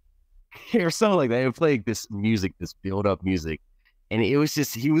 Or something like that. He would play this music, this build up music. And it was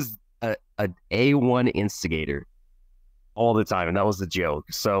just, he was a A1 instigator all the time. And that was the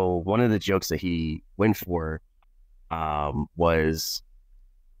joke. So one of the jokes that he went for was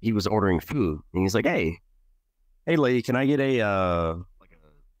he was ordering food. And he's like, hey lady, can I get a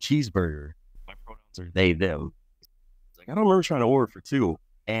cheeseburger? My pronouns are they, them. He's like, I don't remember trying to order for 2.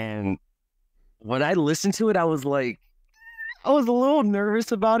 And when I listened to it, I was like, I was a little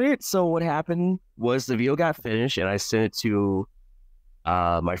nervous about it. So what happened was the video got finished and I sent it to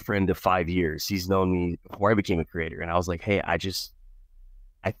my friend of 5 years. He's known me before I became a creator. And I was like, hey, I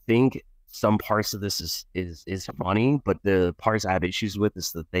think some parts of this is funny, but the parts I have issues with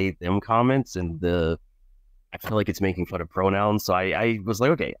is the they, them comments, and I feel like it's making fun of pronouns. So I was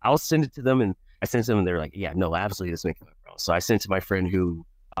like, okay, I'll send it to them. And I sent it to them and they're like, yeah, no, absolutely, it's making fun of pronouns. So I sent it to my friend who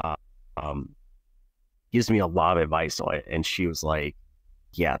gives me a lot of advice on it, and she was like,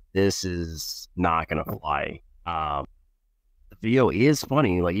 yeah, this is not gonna fly. The video is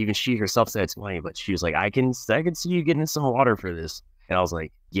funny, like even she herself said it's funny, but she was like, I can see you getting some water for this. And I was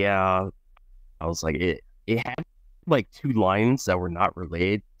like, yeah. I was like, it had like 2 lines that were not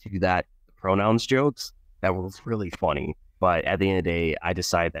related to that pronouns jokes that were really funny, but at the end of the day I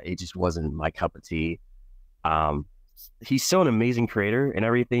decided that it just wasn't my cup of tea. Um, he's still an amazing creator and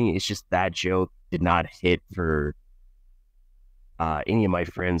everything. It's just that joke did not hit for any of my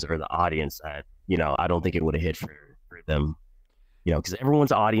friends or the audience. That I don't think it would have hit for them. Because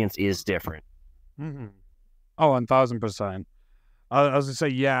everyone's audience is different. Mm-hmm. Oh, 1000%. I was gonna say,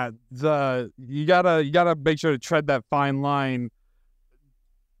 yeah, you gotta make sure to tread that fine line.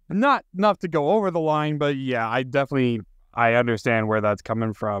 Not enough to go over the line, but yeah, I understand where that's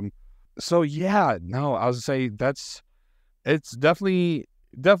coming from. So yeah, no, I was gonna say it's definitely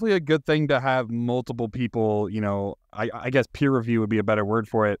a good thing to have multiple people. I guess peer review would be a better word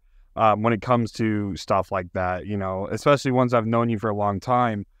for it when it comes to stuff like that. Especially ones I've known you for a long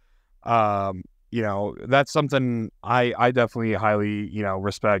time. That's something I definitely highly,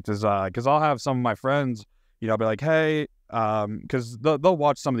 respect is, cause I'll have some of my friends, be like, hey, cause they'll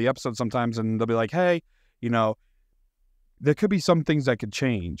watch some of the episodes sometimes and they'll be like, hey, there could be some things that could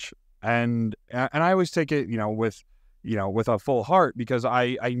change. And I always take it, with a full heart because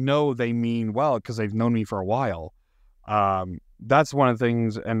I know they mean well because they've known me for a while. That's one of the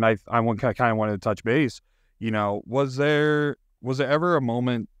things. And I kind of wanted to touch base, was there ever a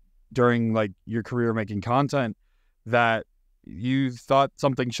moment during like your career making content that you thought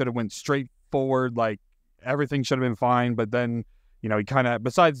something should have went straight forward, like everything should have been fine, but then you kind of,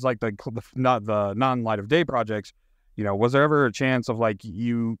 besides like the non-light of day projects, was there ever a chance of like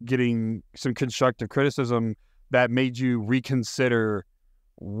you getting some constructive criticism that made you reconsider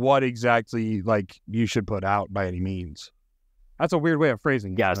what exactly like you should put out by any means? That's a weird way of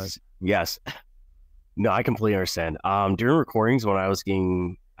phrasing it. Yes. No, I completely understand. During recordings when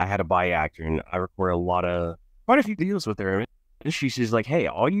I had a bi actor and I record quite a few videos with her. And she's just like, hey,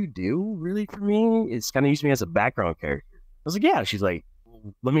 all you do really for me is kind of use me as a background character. I was like, yeah. She's like,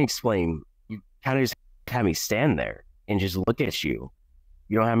 let me explain. You kind of just have me stand there and just look at you.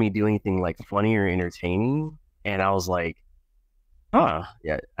 You don't have me do anything like funny or entertaining. And I was like, huh,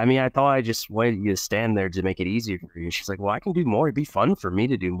 yeah. I mean, I thought I just wanted you to stand there to make it easier for you. She's like, well, I can do more. It'd be fun for me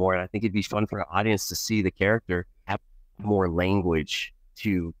to do more. And I think it'd be fun for the audience to see the character have more language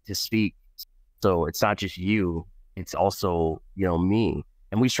to speak. So it's not just you, it's also, me.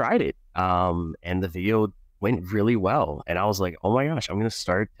 And we tried it. And the video went really well. And I was like, oh my gosh, I'm going to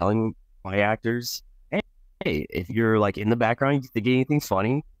start telling my actors, hey, if you're like in the background, you think anything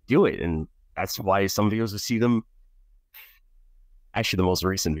funny, do it. And that's why some videos will see them. Actually, the most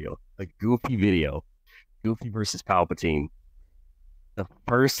recent video, the Goofy video, Goofy versus Palpatine. The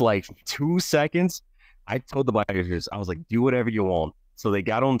first like 2 seconds, I told the actors, I was like, do whatever you want. So they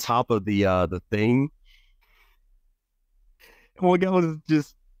got on top of the thing. And one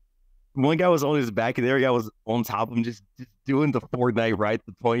guy was on his back, and the other guy was on top of him, just doing the Fortnite right,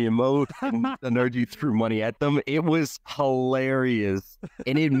 the playing mode, and the nerdy threw money at them. It was hilarious,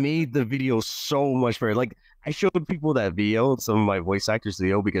 and it made the video so much better. Like, I showed people that video, some of my voice actors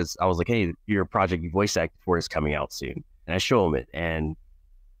video, because I was like, hey, your project you voice acted for is coming out soon. And I show them it, and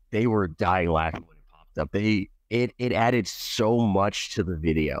they were dying laughing when it popped up. It added so much to the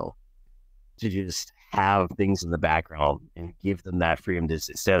video to just have things in the background and give them that freedom to,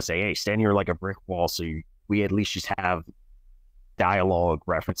 instead of saying, hey, stand here like a brick wall, so we at least just have dialogue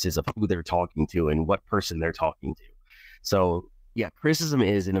references of who they're talking to and what person they're talking to. So yeah, criticism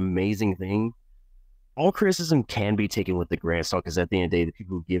is an amazing thing. All criticism can be taken with a grain of salt, because at the end of the day, the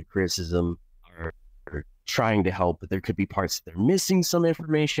people who give criticism are trying to help, but there could be parts that they're missing some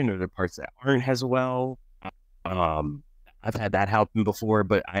information, or there are parts that aren't as well. I've had that happen before,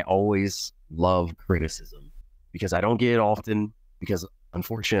 but I always love criticism because I don't get it often, because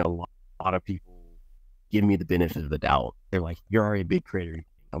unfortunately a lot of people give me the benefit of the doubt. They're like, you're already a big creator.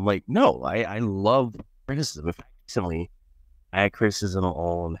 I'm like, no, I love criticism. In fact, recently I had criticism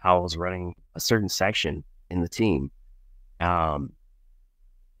on how I was running a certain section in the team.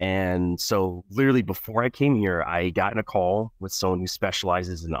 And so literally before I came here, I got in a call with someone who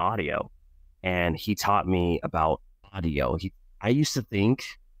specializes in audio, and he taught me about audio. I used to think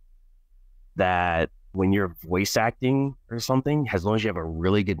that when you're voice acting or something, as long as you have a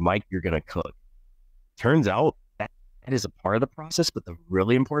really good mic, you're going to cook. Turns out that is a part of the process, but the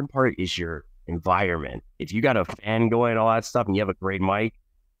really important part is your environment. If you got a fan going and all that stuff and you have a great mic,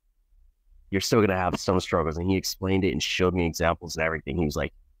 you're still going to have some struggles. And he explained it and showed me examples and everything. He was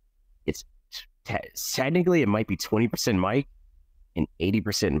like, it's technically it might be 20% mic and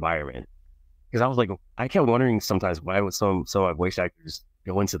 80% environment. Because I was like, I kept wondering sometimes, why would some of my voice actors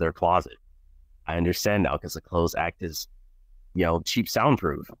go into their closet? I understand now, because the clothes act as, cheap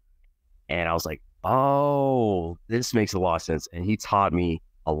soundproof. And I was like, oh, this makes a lot of sense. And he taught me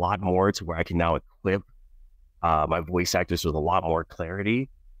a lot more to where I can now equip my voice actors with a lot more clarity.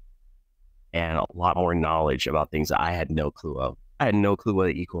 and a lot more knowledge about things that I had no clue of. I had no clue what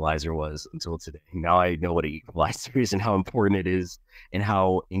an equalizer was until today. Now I know what an equalizer is and how important it is and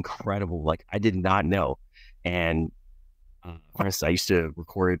how incredible. Like, I did not know. And for instance, I used to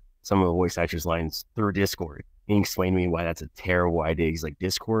record some of the voice actors' lines through Discord. He explained to me why that's a terrible idea. He's like,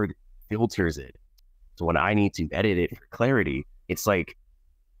 Discord filters it. So when I need to edit it for clarity, it's like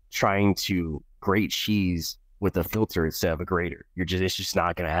trying to grate cheese with a filter instead of a grater. It's just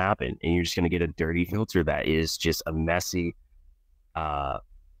not going to happen. And you're just going to get a dirty filter that is just a messy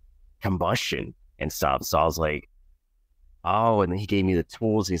combustion and stuff. So I was like, oh, and then he gave me the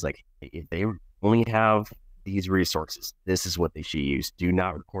tools. He's like, if they only have these resources, this is what they should use. Do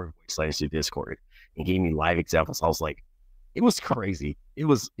not record voice lines through Discord. And gave me live examples. I was like, it was crazy. It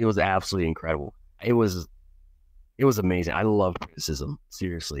was absolutely incredible. It was amazing. I love criticism.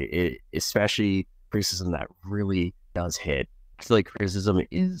 Seriously, especially criticism that really does hit. I feel like criticism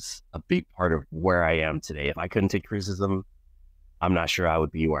is a big part of where I am today. If I couldn't take criticism, I'm not sure I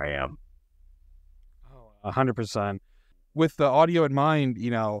would be where I am. 100%. With the audio in mind,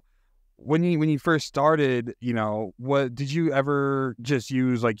 when you first started, what did you ever just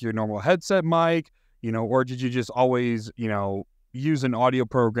use like your normal headset mic, or did you just always, use an audio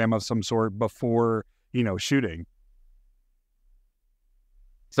program of some sort before, shooting?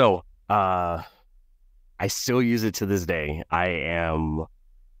 So, I still use it to this day. How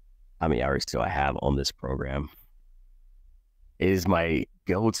many hours do I have on this program? It is my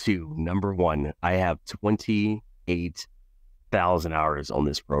go-to number one. I have 28,000 hours on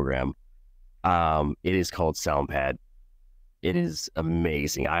this program. It is called SoundPad. It is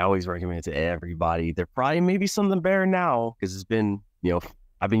amazing. I always recommend it to everybody. There probably may be something better now because it's been,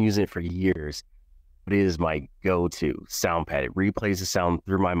 I've been using it for years, but it is my go-to SoundPad. It replays the sound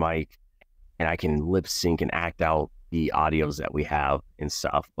through my mic and I can lip sync and act out the audios that we have and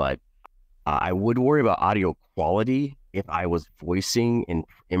stuff. But I would worry about audio quality if I was voicing and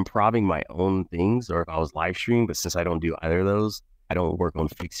improvising my own things or if I was live streaming. But since I don't do either of those, I don't work on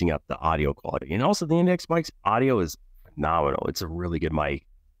fixing up the audio quality. And also the Index mic's audio is phenomenal. It's a really good mic.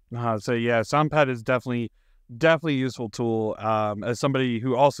 So yeah, SoundPad is definitely a useful tool. As somebody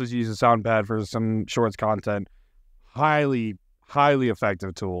who also uses SoundPad for some shorts content, highly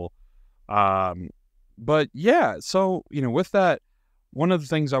effective tool. But yeah, so with that, one of the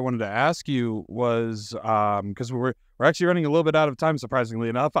things I wanted to ask you was because we're actually running a little bit out of time, surprisingly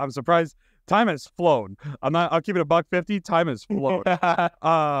enough. I'm surprised time has flown. I'll keep it $1.50. Time has flown.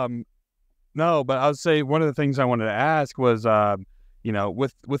 No, but I would say one of the things I wanted to ask was,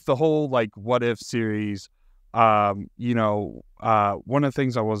 with the whole like what if series, one of the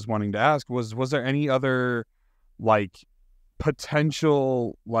things I was wanting to ask was there any other like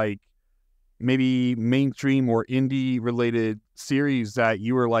potential like maybe mainstream or indie related series that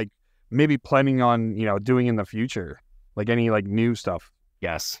you were like maybe planning on, doing in the future, like any like new stuff?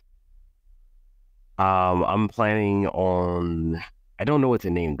 Yes. I'm planning on, I don't know what to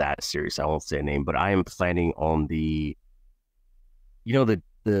name that series. I won't say a name, but I am planning on the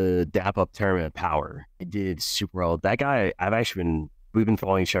Dap Up Tournament Power. It did super well. That guy, we've been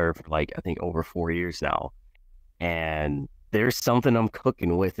following each other for like, I think over 4 years now. And there's something I'm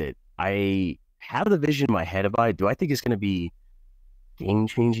cooking with it. I have the vision in my head about it. Do I think it's going to be game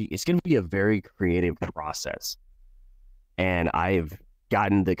changing? It's going to be a very creative process. And I've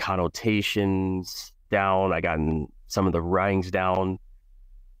gotten the connotations down. I gotten some of the writings down.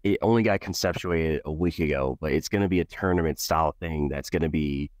 It only got conceptuated a week ago, but it's going to be a tournament style thing it's going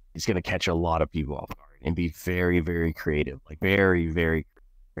to catch a lot of people off guard and be very, very creative, like very, very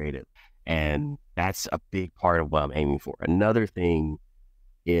creative. And that's a big part of what I'm aiming for. Another thing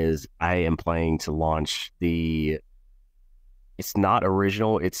is I am planning to launch it's not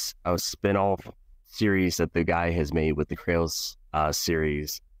original, it's a spin-off series that the guy has made with the Kratos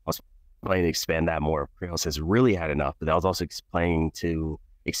series. I was planning to expand that more. Kratos has really had enough, but I was also planning to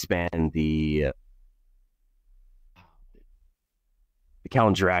expand the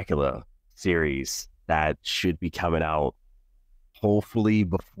Count Dracula series that should be coming out hopefully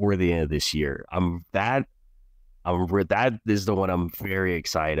before the end of this year. That is the one I'm very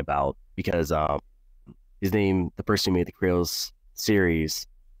excited about because the person who made the Kratos series,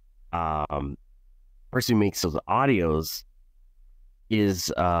 person who makes those audios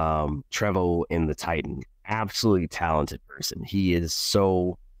is Trevo in the Titan. Absolutely talented person. He is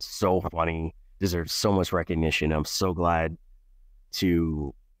so funny, deserves so much recognition. I'm so glad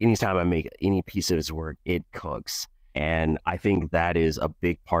anytime I make any piece of his work, it cooks. And I think that is a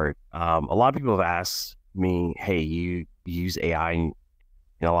big part. A lot of people have asked me, hey, you use AI in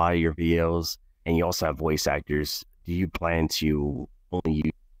a lot of your videos and you also have voice actors. Do you plan to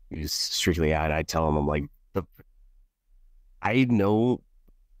only use use strictly AI, and I tell them, I'm like, I know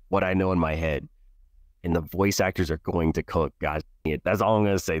what I know in my head, and the voice actors are going to cook, guys. That's all I'm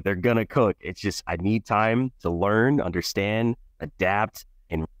going to say. They're going to cook. It's just, I need time to learn, understand, adapt,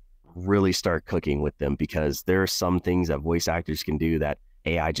 and really start cooking with them, because there are some things that voice actors can do that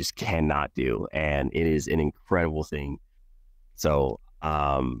AI just cannot do. And it is an incredible thing. So,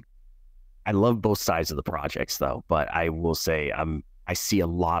 I love both sides of the projects though, but I will say I see a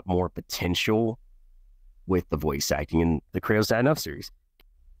lot more potential with the voice acting in the Kratos Enough series.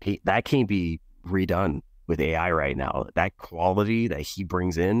 That can't be redone with AI right now. That quality that he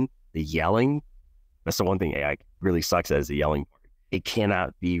brings in, the yelling, that's the one thing AI really sucks at, is the yelling part. It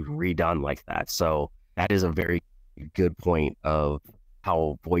cannot be redone like that. So that is a very good point of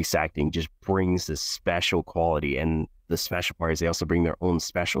how voice acting just brings this special quality. And the special part is they also bring their own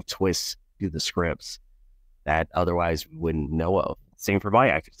special twists to the scripts that otherwise we wouldn't know of. Same for my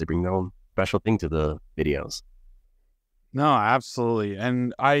actors. They bring their own special thing to the videos. No, absolutely.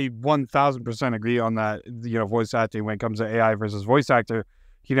 And I 1000% agree on that, voice acting when it comes to AI versus voice actor.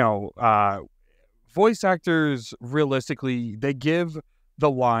 Voice actors, realistically, they give the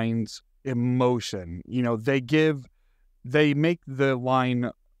lines emotion. They make the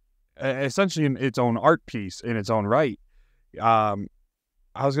line essentially in its own art piece in its own right.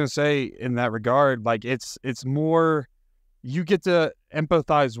 I was going to say in that regard, like it's more, you get to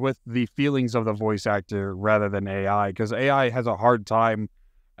empathize with the feelings of the voice actor rather than AI, because AI has a hard time,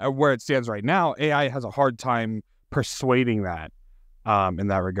 where it stands right now, AI has a hard time persuading that in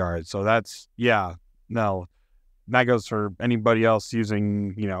that regard. So that's, that goes for anybody else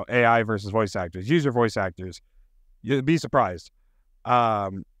using, AI versus voice actors. Use your voice actors. You'd be surprised.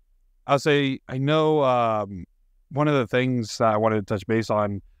 I'll say, I know one of the things that I wanted to touch base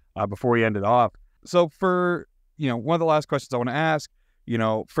on before we end it off. So for, one of the last questions I want to ask,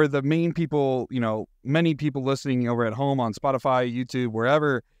 for the main people, many people listening over at home on Spotify, YouTube,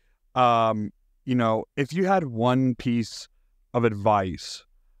 wherever, if you had one piece of advice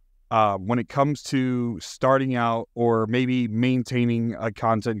when it comes to starting out or maybe maintaining a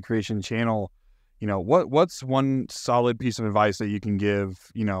content creation channel, what's one solid piece of advice that you can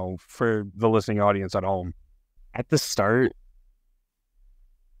give, for the listening audience at home? At the start,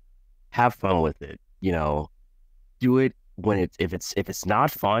 have fun with it. Do it when if it's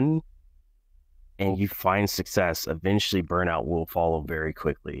not fun and you find success, eventually burnout will follow very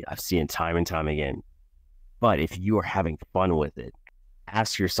quickly. I've seen it time and time again. But if you are having fun with it,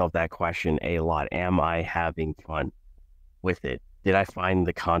 ask yourself that question a lot. Am I having fun with it? Did I find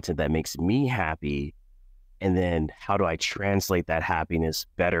the content that makes me happy? And then how do I translate that happiness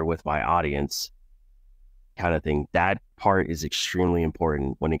better with my audience? Kind of thing. That part is extremely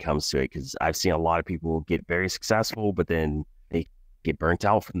important when it comes to it, because I've seen a lot of people get very successful, but then they get burnt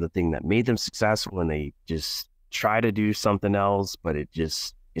out from the thing that made them successful, and they just try to do something else, but it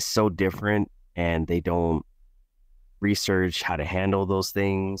just is so different, and they don't research how to handle those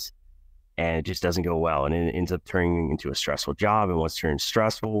things, and it just doesn't go well, and it ends up turning into a stressful job. And once it turns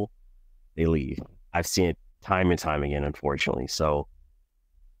stressful, they leave. I've seen it time and time again, unfortunately. So,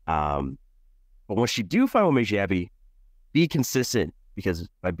 but once you do find what makes you happy, be consistent, because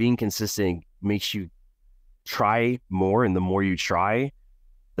by being consistent makes you try more, and the more you try,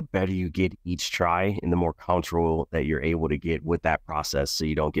 the better you get each try, and the more comfortable that you're able to get with that process, so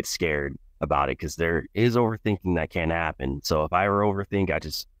you don't get scared about it, because there is overthinking that can happen. So if I ever overthink, I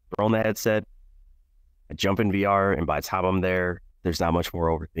just throw on the headset, I jump in VR, and by the time I'm there, there's not much more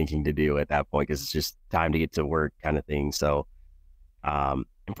overthinking to do at that point, because it's just time to get to work kind of thing. So, and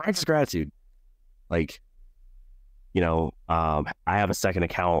practice gratitude. Like, I have a second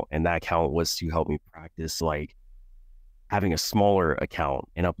account, and that account was to help me practice, like, having a smaller account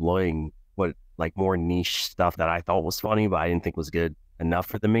and uploading more niche stuff that I thought was funny, but I didn't think was good enough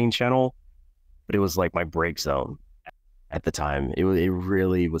for the main channel. But it was like my break zone at the time. It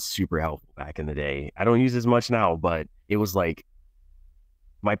really was super helpful back in the day. I don't use it as much now, but it was like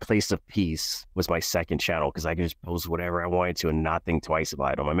my place of peace was my second channel, because I could just post whatever I wanted to and not think twice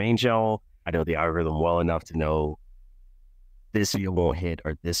about it. On my main channel, I know the algorithm well enough to know this video won't hit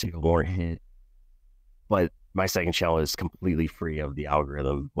or this video won't hit. But my second channel is completely free of the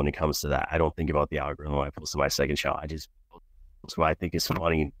algorithm when it comes to that. I don't think about the algorithm when I post to my second channel. I just post what I think is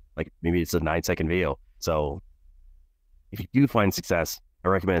funny. Like, maybe it's a 9-second video. So if you do find success, I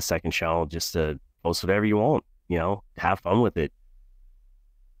recommend a second channel just to post whatever you want, have fun with it.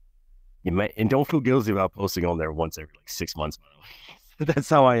 And don't feel guilty about posting on there once every 6 months. That's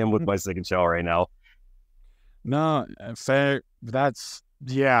how I am with my second channel right now. No, fair. That's,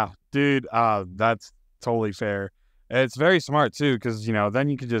 yeah, dude, that's totally fair. It's very smart too, because then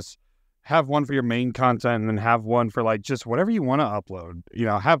you could just have one for your main content and then have one for like just whatever you want to upload.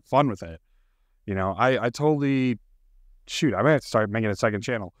 Have fun with it. I totally shoot. I might have to start making a second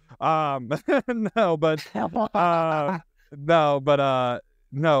channel. No, but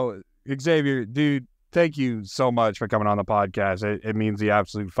no, Xavier, dude, thank you so much for coming on the podcast. It means the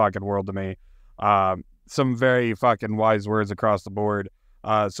absolute fucking world to me. Some very fucking wise words across the board.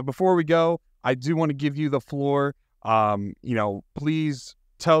 So before we go, I do want to give you the floor. Please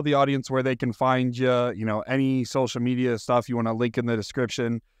tell the audience where they can find you, any social media stuff you want to link in the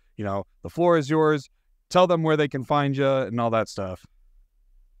description. The floor is yours. Tell them where they can find you and all that stuff.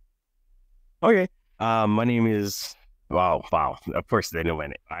 Okay. My name is, wow. Of course they know my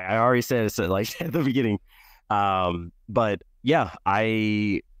name. I already said it like at the beginning. But yeah,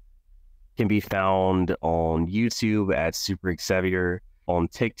 I can be found on YouTube at SuperXavier, on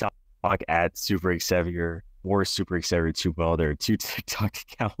TikTok at SuperXavier, or SuperXavier 2.0. There are 2 TikTok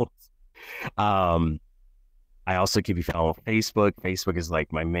accounts. I also can be found on Facebook. Facebook is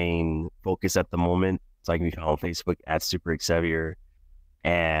like my main focus at the moment. So I can be found on Facebook at SuperXavier.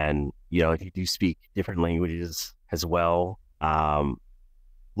 And, if you do speak different languages as well,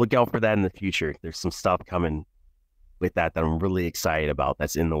 look out for that in the future. There's some stuff coming with that I'm really excited about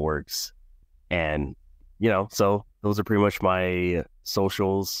that's in the works. And, so those are pretty much my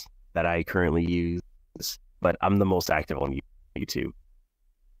socials that I currently use. But I'm the most active on YouTube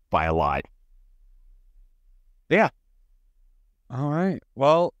by a lot. Yeah. All right.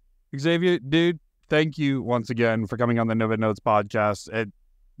 Well, Xavier, dude, thank you once again for coming on the Noved Notes podcast.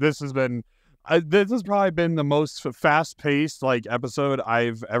 This has probably been the most fast-paced episode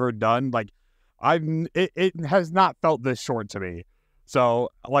I've ever done. It has not felt this short to me. So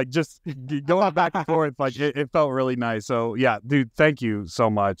just going back and forth, it felt really nice. So yeah, dude, thank you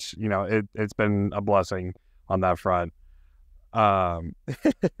so much. It's been a blessing on that front. But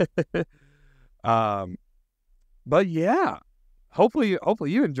yeah, hopefully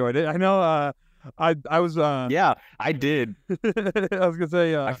you enjoyed it. I know I was yeah, I did. I was gonna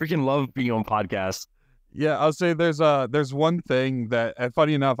say I freaking love being on podcasts. Yeah, I'll say there's one thing that, and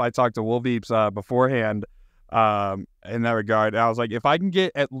funny enough, I talked to Wolveeps beforehand in that regard. And I was like, if I can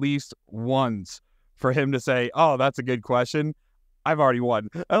get at least once for him to say, "Oh, that's a good question," I've already won.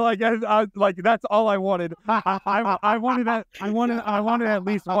 I that's all I wanted. I wanted that. I wanted at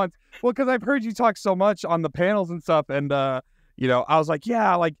least once. Well, because I've heard you talk so much on the panels and stuff, and I was like,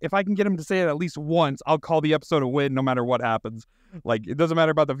 yeah, if I can get him to say it at least once, I'll call the episode a win, no matter what happens. It doesn't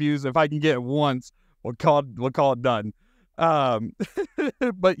matter about the views. If I can get it once, we'll call it done.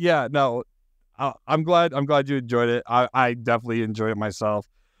 But yeah, no, I'm glad you enjoyed it. I definitely enjoyed it myself.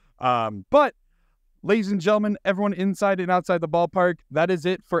 But ladies and gentlemen, everyone inside and outside the ballpark, that is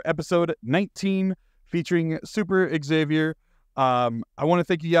it for episode 19 featuring SuperXavier. I want to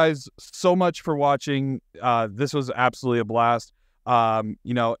thank you guys so much for watching. This was absolutely a blast.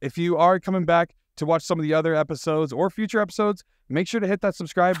 If you are coming back to watch some of the other episodes or future episodes, make sure to hit that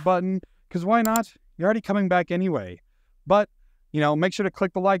subscribe button, because why not? You're already coming back anyway. But, make sure to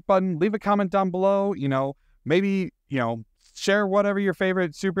click the like button, leave a comment down below, maybe, share whatever your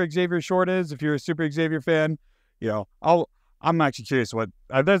favorite SuperXavier short is. If you're a SuperXavier fan, I'm actually curious what,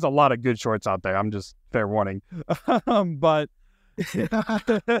 there's a lot of good shorts out there. I'm just fair warning. But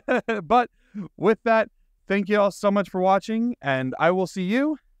with that, thank you all so much for watching, and I will see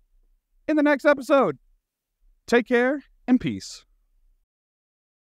you in the next episode. Take care and peace.